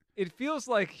like that. It feels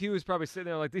like he was probably sitting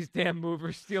there like, these damn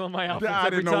movers stealing my outfits I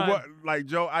didn't every know time. what, like,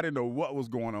 Joe, I didn't know what was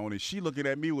going on. And she looking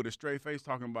at me with a straight face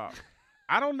talking about,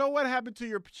 I don't know what happened to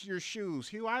your shoes,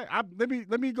 Hugh.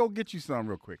 Let me go get you some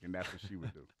real quick, and that's what she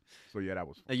would do. So yeah, that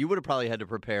was fun. Now, you would have probably had to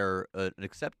prepare an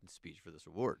acceptance speech for this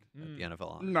award at the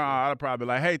NFL Honors. No, I'd probably be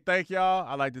like, hey, thank y'all.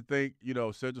 I like to thank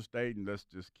Central State, and let's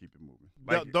just keep it moving.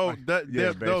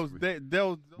 Those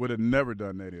would have never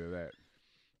done any of that.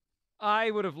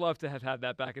 I would have loved to have had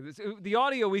that back. The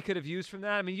audio we could have used from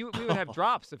that. I mean, we would have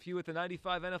drops of you with the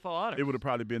 95 NFL Honors. It would have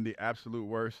probably been the absolute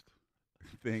worst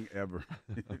thing ever.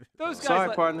 Those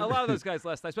guys, a lot of those guys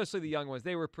last night, especially the young ones,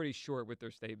 they were pretty short with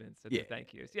their statements and their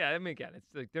thank yous. Yeah, I mean, again, it's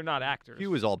like they're not actors. He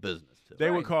was all business, too. They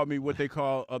would call me what they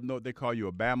call they call you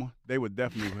a Bama. They would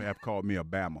definitely have called me a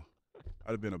Bama.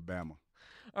 I'd have been a Bama.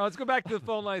 All right, let's go back to the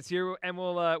phone lines here, and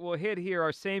we'll hit here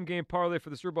our same-game parlay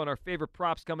for the Super Bowl and our favorite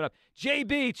props coming up.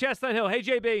 JB, Chestnut Hill. Hey,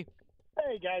 JB.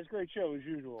 Hey, guys. Great show, as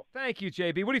usual. Thank you,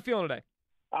 JB. What are you feeling today?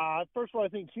 First of all, I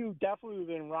think Hugh definitely would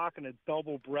have been rocking a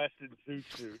double-breasted zoot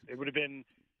suit. It would have been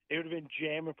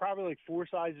jamming, probably like 4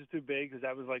 sizes too big because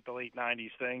that was like the late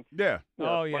 '90s thing. Yeah.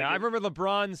 Oh yeah, I remember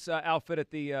LeBron's outfit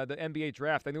at the NBA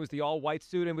draft. I think it was the all-white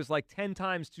suit, and it was like 10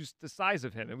 times the size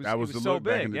of him. It was the so look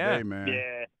big. back in the day, man.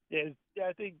 Yeah.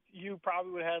 I think you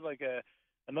probably would have like a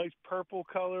nice purple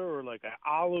color or like an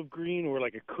olive green or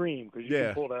like a cream because you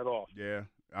can pull that off. Yeah.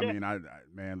 I mean,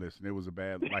 man, listen, it was a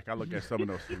bad. Like I look at some of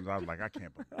those things, I was like, I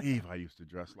can't believe I used to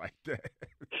dress like that.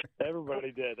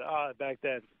 Everybody did back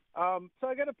then. So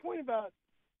I got a point about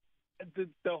the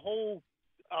whole.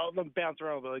 Let me bounce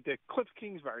around a bit, like the Cliff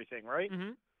Kingsbury thing, right?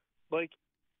 Mm-hmm. Like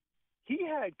he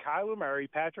had Kyler Murray,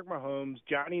 Patrick Mahomes,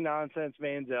 Johnny Nonsense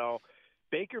Manziel,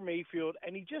 Baker Mayfield,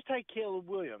 and he just had Caleb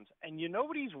Williams, and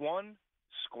nobody's won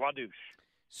squadoosh.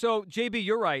 So, JB,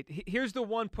 you're right. Here's the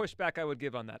one pushback I would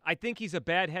give on that. I think he's a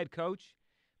bad head coach,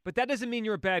 but that doesn't mean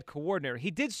you're a bad coordinator.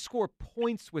 He did score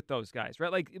points with those guys,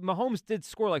 right? Like, Mahomes did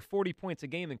score like 40 points a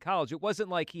game in college. It wasn't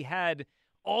like he had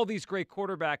all these great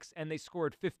quarterbacks and they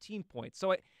scored 15 points.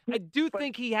 So I do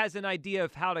think he has an idea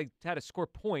of how to score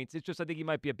points. It's just I think he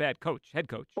might be a bad head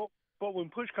coach. But when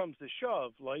push comes to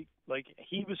shove, like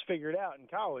he was figured out in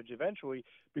college eventually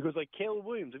because like Caleb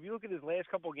Williams, if you look at his last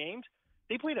couple of games,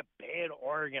 they played a bad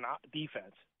Oregon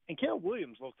defense, and Caleb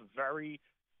Williams looked very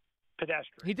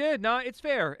pedestrian. He did. No, it's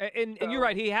fair, and you're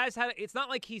right. He has had. It's not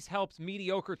like he's helped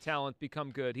mediocre talent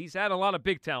become good. He's had a lot of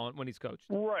big talent when he's coached.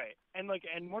 Right, and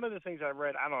one of the things I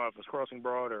read, I don't know if it was Crossing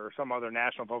Broad or some other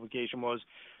national publication, was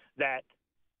that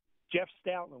Jeff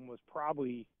Stoutland was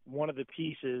probably one of the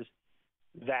pieces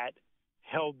that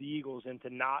held the Eagles into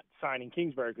not signing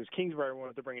Kingsbury because Kingsbury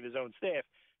wanted to bring in his own staff.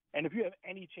 And if you have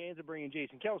any chance of bringing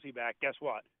Jason Kelce back, guess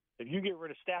what? If you get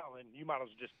rid of Stoutland, you might as well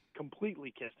just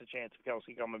completely kiss the chance of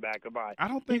Kelce coming back. Goodbye. I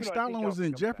don't think Stoutland was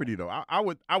in jeopardy, though. I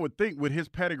would think with his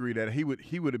pedigree that he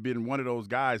would have been one of those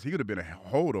guys. He would have been a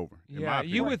holdover. Yeah,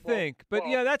 you would think. But,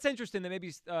 that's interesting that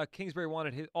maybe Kingsbury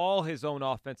wanted all his own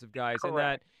offensive guys.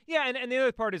 Correct. And the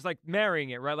other part is like marrying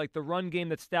it, right? Like the run game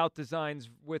that Stout designs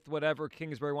with whatever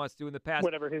Kingsbury wants to do in the past.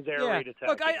 Whatever his air raid attack.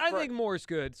 Look, I think Moore's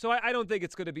good. So I don't think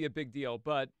it's going to be a big deal.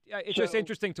 But it's just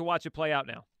interesting to watch it play out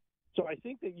now. So I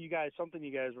think that something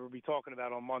you guys will be talking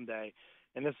about on Monday,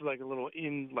 and this is like a little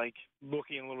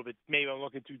looking a little bit, maybe I'm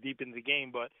looking too deep into the game,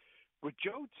 but with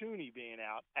Joe Thuney being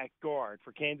out at guard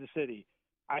for Kansas City,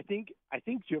 I think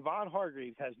Javon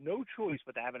Hargreaves has no choice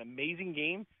but to have an amazing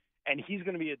game, and he's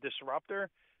going to be a disruptor,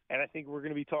 and I think we're going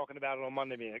to be talking about it on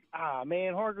Monday, being like,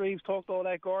 man, Hargreaves talked all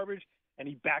that garbage, and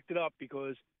he backed it up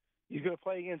because he's going to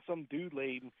play against some dude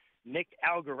like Nick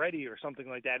Algoretti or something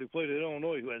like that who played at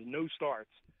Illinois who has no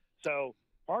starts. So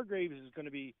Hargreaves is going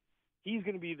to be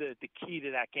the key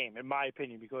to that game, in my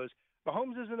opinion, because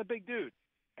Mahomes isn't a big dude.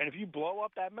 And if you blow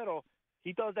up that middle,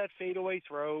 he does that fadeaway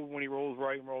throw when he rolls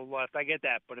right and rolls left. I get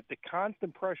that. But if the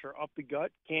constant pressure up the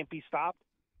gut can't be stopped,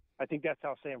 I think that's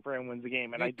how San Fran wins the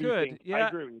game. And I agree with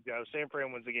you, Joe. San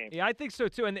Fran wins the game. Yeah, I think so,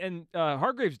 too. And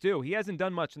Hargreaves do. He hasn't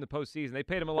done much in the postseason. They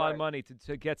paid him a lot of money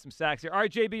to get some sacks here. All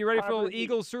right, JB, you ready for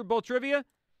Eagles Super Bowl trivia?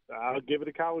 I'll give it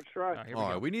a college try. All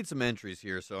right, we need some entries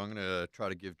here, so I'm going to try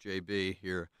to give JB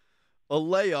here a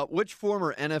layup. Which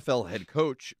former NFL head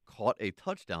coach caught a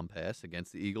touchdown pass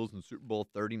against the Eagles in Super Bowl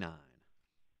 39?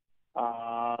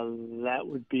 That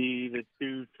would be the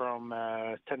dude from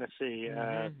Tennessee.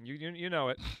 You know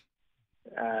it.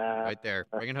 Right there.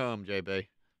 Bring it home, JB.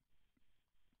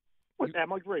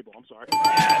 Mike Vrabel, I'm sorry.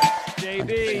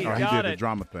 JB, he got did the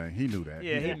drama thing. He knew that.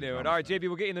 Yeah, he knew it. All right, JB,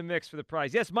 we'll get you in the mix for the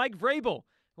prize. Yes, Mike Vrabel,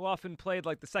 who often played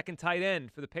like the second tight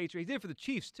end for the Patriots. He did it for the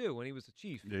Chiefs, too, when he was the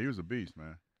Chief. Yeah, he was a beast,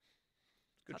 man.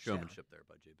 Good touchdown. showmanship there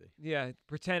by JB. Yeah,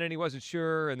 pretending he wasn't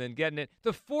sure and then getting it.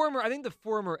 I think the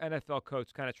former NFL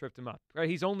coach kind of tripped him up. Right?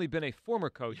 He's only been a former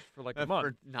coach for like a month.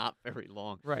 For not very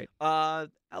long. Right.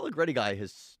 Allegretti guy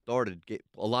has started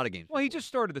a lot of games. Well, he just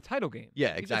started the title game. Yeah,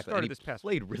 He just exactly. started And this he past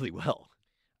played really well.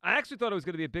 I actually thought it was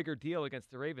going to be a bigger deal against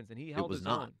the Ravens, and he held was his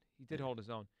not. own. He did hold his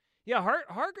own. Yeah,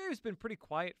 Hargrave's been pretty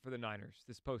quiet for the Niners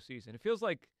this postseason. It feels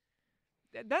like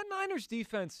that Niners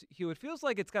defense, Hugh, it feels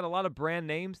like it's got a lot of brand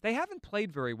names. They haven't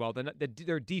played very well,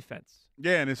 their defense.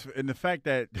 Yeah, and the fact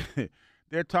that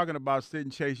they're talking about sitting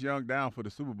Chase Young down for the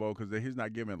Super Bowl because he's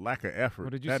not giving lack of effort. Well,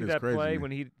 did you that see is that crazy, play man.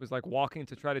 when he was like walking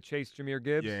to try to chase Jahmyr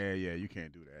Gibbs? Yeah, you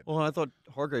can't do that. Well, I thought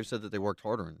Hargrave said that they worked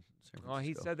harder in San Francisco. Oh,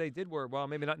 he said they did work. Well,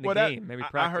 maybe not in the Well, game. Maybe I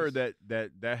practice. heard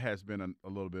that has been a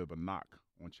little bit of a knock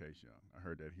on Chase Young. I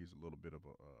heard that he's a little bit of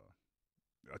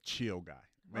a chill guy,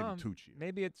 maybe too chill.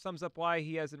 Maybe it sums up why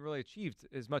he hasn't really achieved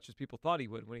as much as people thought he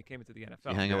would when he came into the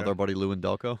NFL. You hang out with our buddy Lou and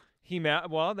Delco?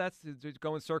 Well, that's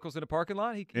going circles in a parking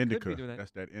lot. He could be doing that.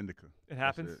 That's that indica. It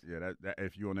happens. Yeah, that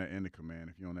if you're on that indica, man,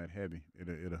 if you're on that heavy,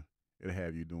 it'll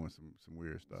have you doing some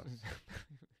weird stuff.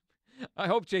 I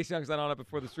hope Chase Young's not on it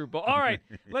before the Super Bowl. All right,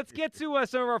 let's get to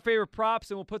some of our favorite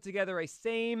props, and we'll put together a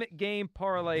same-game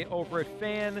parlay over at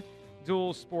FanDuel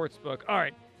Sportsbook. All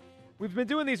right, we've been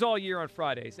doing these all year on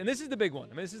Fridays, and this is the big one.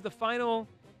 I mean, this is the final.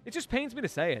 It just pains me to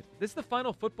say it. This is the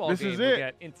final football game we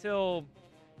get until,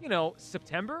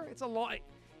 September. It's a lot.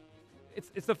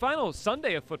 It's the final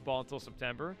Sunday of football until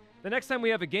September. The next time we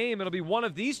have a game, it'll be one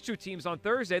of these two teams on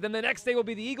Thursday. Then the next day will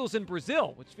be the Eagles in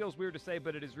Brazil, which feels weird to say,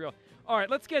 but it is real. All right,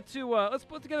 let's get to let's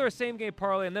put together a same-game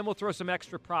parlay, and then we'll throw some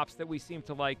extra props that we seem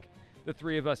to like, the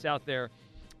three of us out there.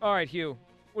 All right, Hugh,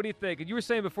 what do you think? You were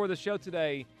saying before the show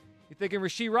today, you thinking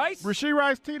Rashee Rice? Rashee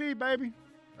Rice TD, baby.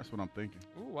 That's what I'm thinking.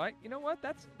 Ooh, you know what?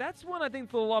 That's one I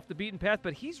think a little off the beaten path,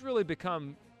 but he's really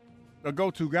become a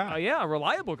go-to guy. A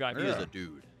reliable guy. He is a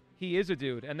dude. He is a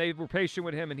dude, and they were patient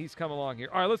with him, and he's come along here.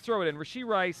 All right, let's throw it in. Rashee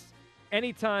Rice,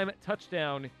 anytime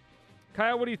touchdown.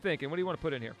 Kyle, what are you thinking? What do you want to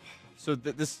put in here? So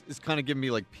this is kind of giving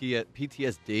me like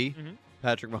PTSD. Mm-hmm.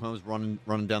 Patrick Mahomes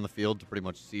running down the field to pretty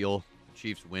much seal the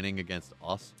Chiefs winning against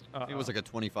us. It was like a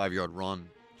 25-yard run,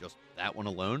 just that one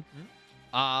alone.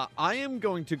 Mm-hmm. I am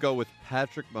going to go with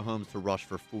Patrick Mahomes to rush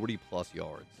for 40-plus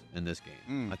yards in this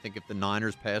game. I think if the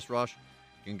Niners pass rush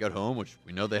can get home, which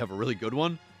we know they have a really good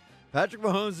one, Patrick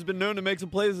Mahomes has been known to make some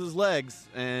plays with his legs,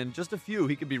 and just a few,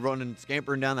 he could be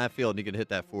scampering down that field, and he could hit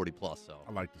that 40-plus. So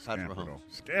I like the scamper, though.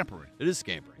 Scampering. It is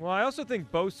scampering. Well, I also think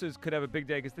Bosa's could have a big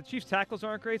day because the Chiefs' tackles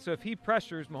aren't great, so if he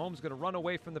pressures, Mahomes is going to run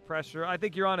away from the pressure. I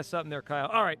think you're onto something there, Kyle.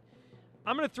 All right,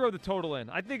 I'm going to throw the total in.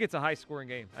 I think it's a high-scoring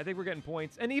game. I think we're getting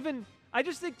points. And even, I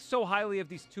just think so highly of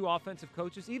these two offensive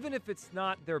coaches, even if it's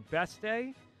not their best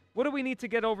day, what do we need to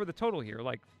get over the total here?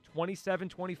 Like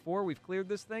 27-24, we've cleared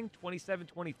this thing.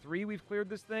 27-23, we've cleared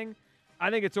this thing. I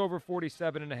think it's over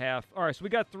 47.5. All right, so we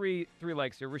got three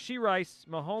legs here. Rashee Rice,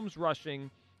 Mahomes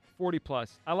rushing,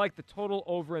 40-plus. I like the total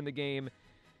over in the game.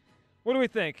 What do we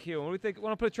think, Hugh? What do we think?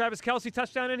 Want to put a Travis Kelce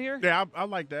touchdown in here? Yeah, I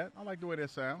like that. I like the way that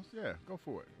sounds. Yeah, go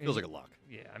for it. Feels like a lock.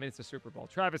 Yeah, I mean, it's a Super Bowl.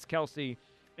 Travis Kelce,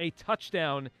 a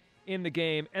touchdown in the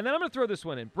game. And then I'm going to throw this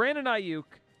one in. Brandon Ayuk,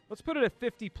 let's put it at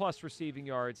 50-plus receiving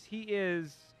yards. He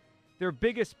is their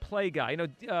biggest play guy.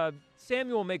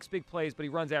 Samuel makes big plays, but he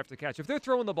runs after the catch. If they're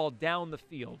throwing the ball down the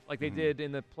field, like they did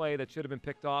in the play that should have been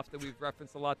picked off that we've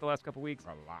referenced a lot the last couple weeks,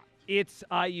 it's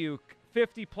Ayuk.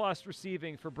 50-plus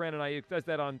receiving for Brandon Ayuk. Does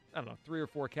that on, 3 or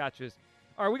 4 catches.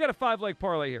 All right, we got a 5-leg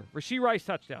parlay here. Rashee Rice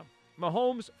touchdown.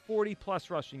 Mahomes, 40-plus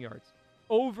rushing yards.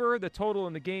 Over the total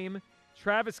in the game.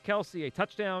 Travis Kelce, a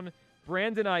touchdown.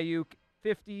 Brandon Ayuk,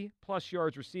 50-plus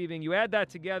yards receiving. You add that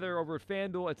together over at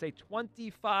FanDuel, it's a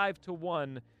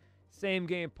 25-1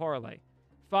 same-game parlay.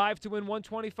 5 to win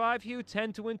 125, Hugh.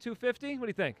 10 to win 250. What do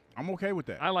you think? I'm okay with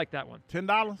that. I like that one.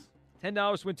 $10?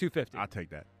 $10 to win 250. I'll take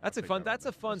that. That's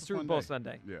a fun Super Bowl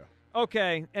Sunday. Yeah.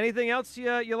 Okay. Anything else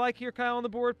you like here, Kyle, on the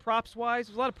board, props wise?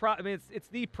 There's a lot of prop. I mean, it's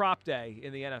the prop day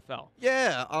in the NFL.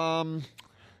 Yeah.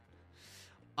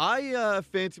 I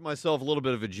fancy myself a little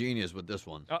bit of a genius with this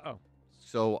one. Uh-oh.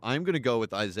 So I'm going to go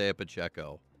with Isaiah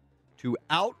Pacheco to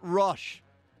outrush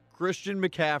Christian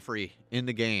McCaffrey in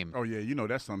the game. Oh, yeah.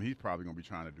 That's something he's probably going to be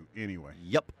trying to do anyway.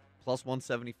 Yep. Plus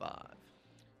 175.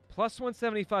 Plus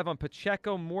 175 on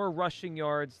Pacheco, more rushing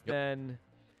yards than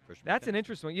 – that's an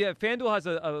interesting one. Yeah, FanDuel has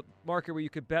a market where you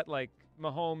could bet, like,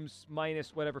 Mahomes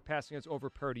minus whatever passing yards over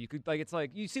Purdy. You could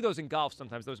you see those in golf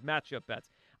sometimes, those matchup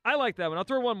bets. I like that one. I'll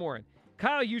throw one more in.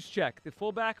 Kyle Juszczyk, the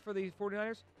fullback for the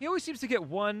 49ers, he always seems to get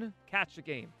one catch a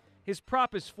game. His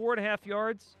prop is 4.5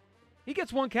 yards. He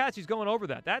gets one catch, he's going over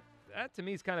that. that to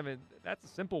me is that's a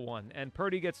simple one. And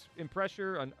Purdy gets in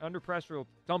pressure, under pressure, will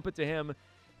dump it to him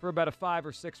for about a 5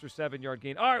 or 6 or 7 yard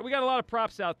gain. All right, we got a lot of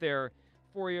props out there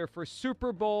for you for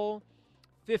Super Bowl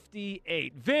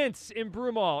 58. Vince in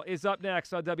Broomall is up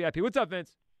next on WIP. What's up,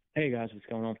 Vince? Hey guys, what's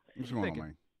going on? What's going on,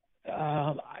 man?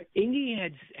 Indy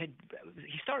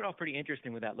he started off pretty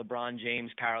interesting with that LeBron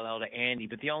James parallel to Andy,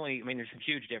 but there's some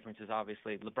huge differences,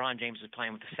 obviously. LeBron James was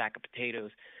playing with a sack of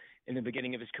potatoes in the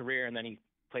beginning of his career, and then he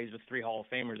plays with 3 Hall of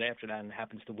Famers after that and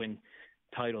happens to win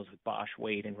titles with Bosh,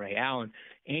 Wade, and Ray Allen.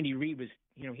 Andy Reid was,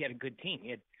 he had a good team. He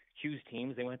had Hugh's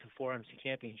teams. They went to 4 MC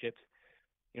championships,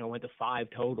 went to 5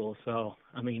 total. So,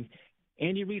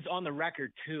 Andy Reid's on the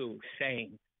record, too,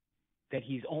 saying that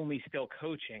he's only still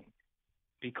coaching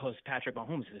because Patrick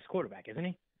Mahomes is his quarterback, isn't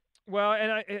he? Well,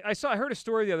 and I heard a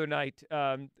story the other night.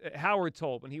 Howard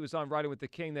told when he was on Riding with the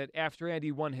King that after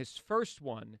Andy won his first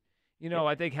one,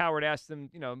 I think Howard asked him,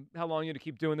 how long are you going to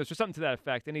keep doing this or something to that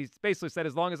effect. And he basically said,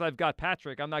 as long as I've got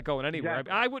Patrick, I'm not going anywhere.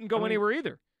 Exactly. I wouldn't go anywhere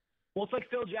either. Well, it's like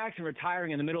Phil Jackson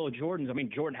retiring in the middle of Jordan's.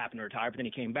 Jordan happened to retire, but then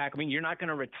he came back. You're not going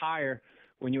to retire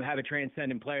when you have a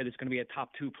transcendent player that's going to be a top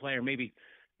 2 player, maybe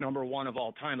number 1 of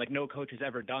all time. Like, no coach has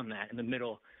ever done that in the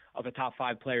middle of a top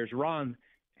 5 player's run.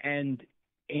 And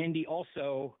Andy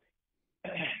also,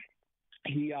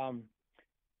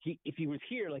 if he was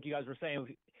here, like you guys were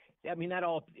saying, that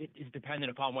all is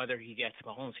dependent upon whether he gets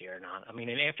Mahomes here or not.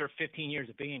 And after 15 years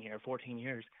of being here, 14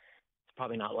 years, it's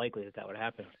probably not likely that would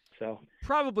happen. So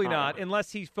probably not,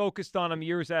 unless he's focused on him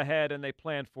years ahead and they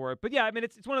plan for it. But yeah,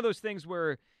 it's one of those things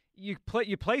where you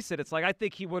place it. It's like, I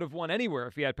think he would have won anywhere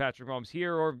if he had Patrick Mahomes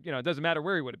here, or it doesn't matter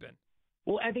where he would have been.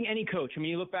 Well, I think any coach.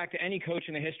 You look back to any coach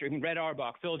in the history. Red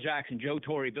Auerbach, Phil Jackson, Joe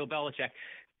Torre, Bill Belichick.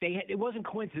 It wasn't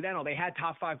coincidental. They had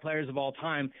top 5 players of all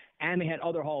time, and they had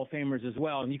other Hall of Famers as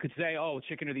well. And you could say, oh,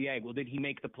 chicken or the egg. Well, did he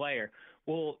make the player?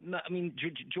 Well, no,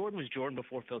 Jordan was Jordan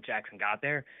before Phil Jackson got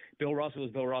there. Bill Russell was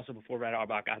Bill Russell before Red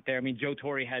Auerbach got there. Joe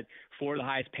Torre had 4 of the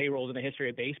highest payrolls in the history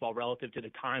of baseball relative to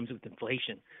the times with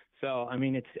inflation. So,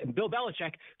 it's Bill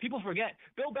Belichick. People forget,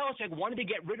 Bill Belichick wanted to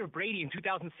get rid of Brady in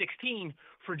 2016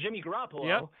 for Jimmy Garoppolo,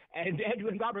 yep. And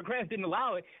Robert Kraft didn't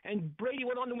allow it, and Brady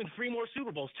went on to win 3 more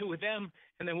Super Bowls, 2 with them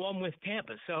and then 1 with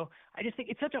Tampa. So I just think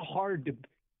it's such a hard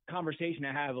conversation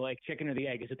to have, like chicken or the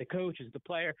egg. Is it the coach? Is it the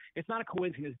player? It's not a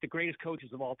coincidence. The greatest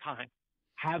coaches of all time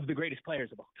have the greatest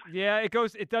players of all time. Yeah,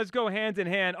 it does go hand in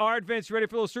hand. All right, Vince, you ready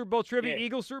for a little Super Bowl trivia? Yeah.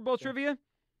 Eagles Super Bowl trivia?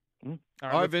 Mm-hmm.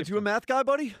 All right, Vince, you a math guy,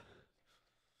 buddy?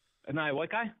 Am I a what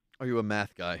guy? Are you a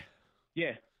math guy?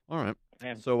 Yeah. All right.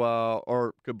 Yeah. So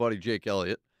our good buddy Jake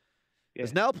Elliott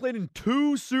has now played in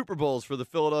 2 Super Bowls for the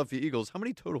Philadelphia Eagles. How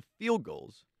many total field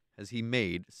goals has he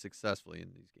made successfully in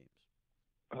these games?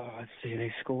 Let's see.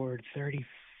 They scored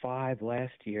 35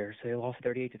 last year, so they lost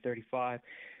 38-35.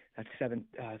 That's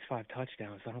 5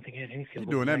 touchdowns. I don't think he had any field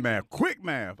goals. You're doing that math. Quick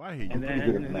math. I hate you. And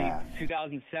then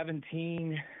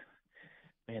 2017,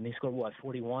 man, they scored,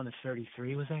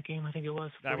 41-33 was that game? I think it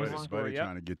was. That was the score, buddy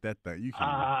trying to get that thing. You can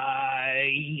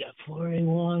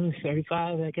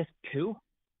 41-35, I guess 2.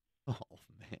 Oh,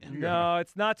 man. No,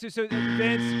 it's not 2. So,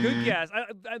 Vince, good guess.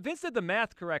 Vince did the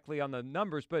math correctly on the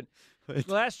numbers, but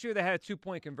last year they had a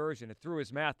 2-point conversion. It threw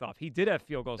his math off. He did have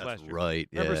field goals last year. Right,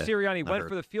 Remember, Sirianni went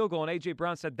for the field goal, and A.J.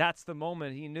 Brown said that's the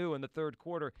moment he knew in the 3rd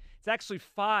quarter. It's actually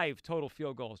 5 total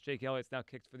field goals. Jake Elliott's now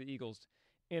kicked for the Eagles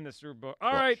in the Super Bowl.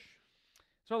 All right.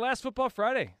 So last Football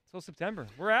Friday until September.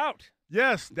 We're out.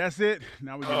 Yes, that's it.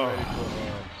 Now we're getting ready for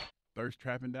thirst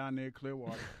trapping down there at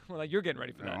Clearwater. Well, you're getting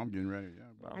ready for that. I'm getting ready.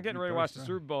 Yeah, I'm getting ready to watch the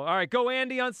Super Bowl. All right, go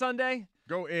Andy on Sunday.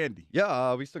 Go Andy.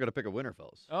 Yeah, we still got to pick a winner,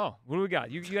 fellas. Oh, what do we got?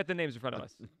 You got the names in front of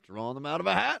us. Drawing them out of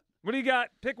a hat. What do you got?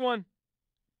 Pick one.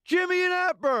 Jimmy in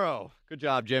Attleboro. Good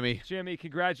job, Jimmy. Jimmy,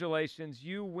 congratulations.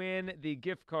 You win the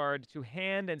gift card to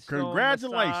Hand and Stone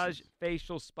Massage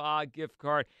Facial Spa gift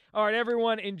card. All right,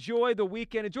 everyone, enjoy the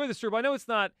weekend. Enjoy the Super Bowl. I know it's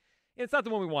not the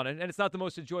one we wanted, and it's not the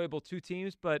most enjoyable 2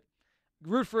 teams, but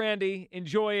root for Andy.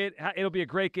 Enjoy it. It'll be a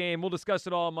great game. We'll discuss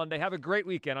it all on Monday. Have a great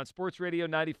weekend on Sports Radio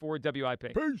 94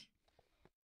 WIP. Peace.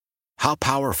 How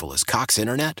powerful is Cox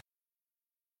Internet?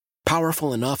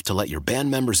 Powerful enough to let your band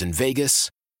members in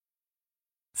Vegas,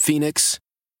 Phoenix,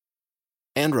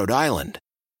 and Rhode Island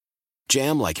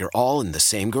jam like you're all in the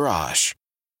same garage.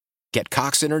 Get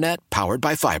Cox Internet powered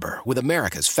by fiber with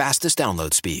America's fastest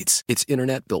download speeds. It's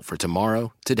internet built for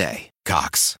tomorrow, today.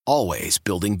 Cox, always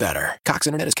building better. Cox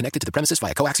Internet is connected to the premises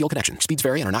via coaxial connection. Speeds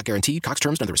vary and are not guaranteed. Cox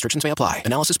terms and other restrictions may apply.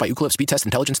 Analysis by Ookla of Speed Test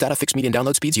Intelligence Data. Fixed median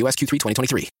download speeds. US Q3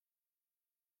 2023.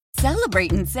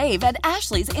 Celebrate and save at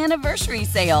Ashley's Anniversary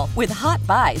Sale. With Hot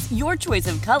Buys, your choice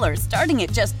of colors starting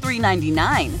at just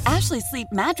 $3.99. Ashley Sleep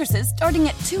mattresses starting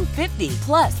at $2.50.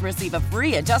 Plus, receive a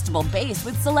free adjustable base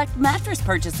with select mattress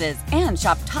purchases. And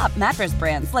shop top mattress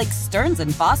brands like Stearns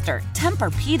 & Foster,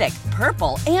 Tempur-Pedic,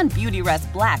 Purple, and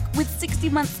Beautyrest Black with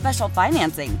 60-month special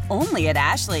financing. Only at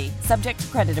Ashley. Subject to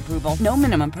credit approval. No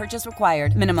minimum purchase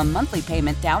required. Minimum monthly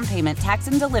payment, down payment, tax,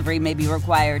 and delivery may be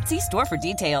required. See store for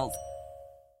details.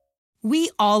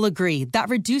 We all agree that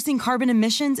reducing carbon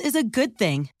emissions is a good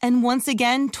thing. And once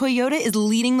again, Toyota is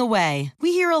leading the way.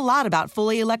 We hear a lot about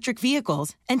fully electric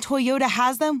vehicles, and Toyota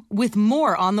has them with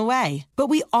more on the way. But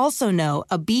we also know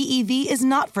a BEV is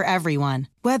not for everyone.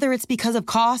 Whether it's because of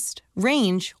cost,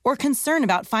 range, or concern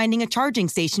about finding a charging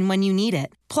station when you need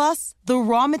it. Plus, the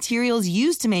raw materials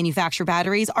used to manufacture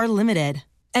batteries are limited.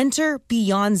 Enter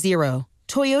Beyond Zero,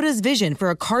 Toyota's vision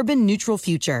for a carbon-neutral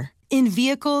future. In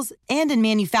vehicles and in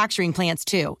manufacturing plants,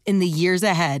 too, in the years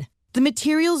ahead. The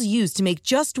materials used to make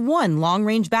just one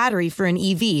long-range battery for an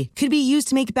EV could be used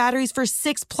to make batteries for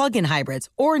 6 plug-in hybrids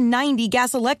or 90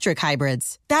 gas-electric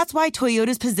hybrids. That's why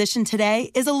Toyota's position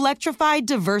today is electrified,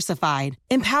 diversified,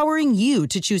 empowering you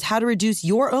to choose how to reduce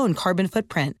your own carbon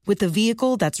footprint with the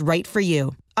vehicle that's right for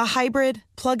you. A hybrid,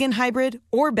 plug-in hybrid,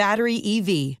 or battery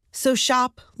EV. So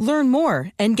shop, learn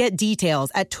more, and get details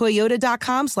at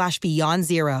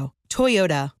toyota.com/beyondzero.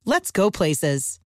 Toyota, let's go places.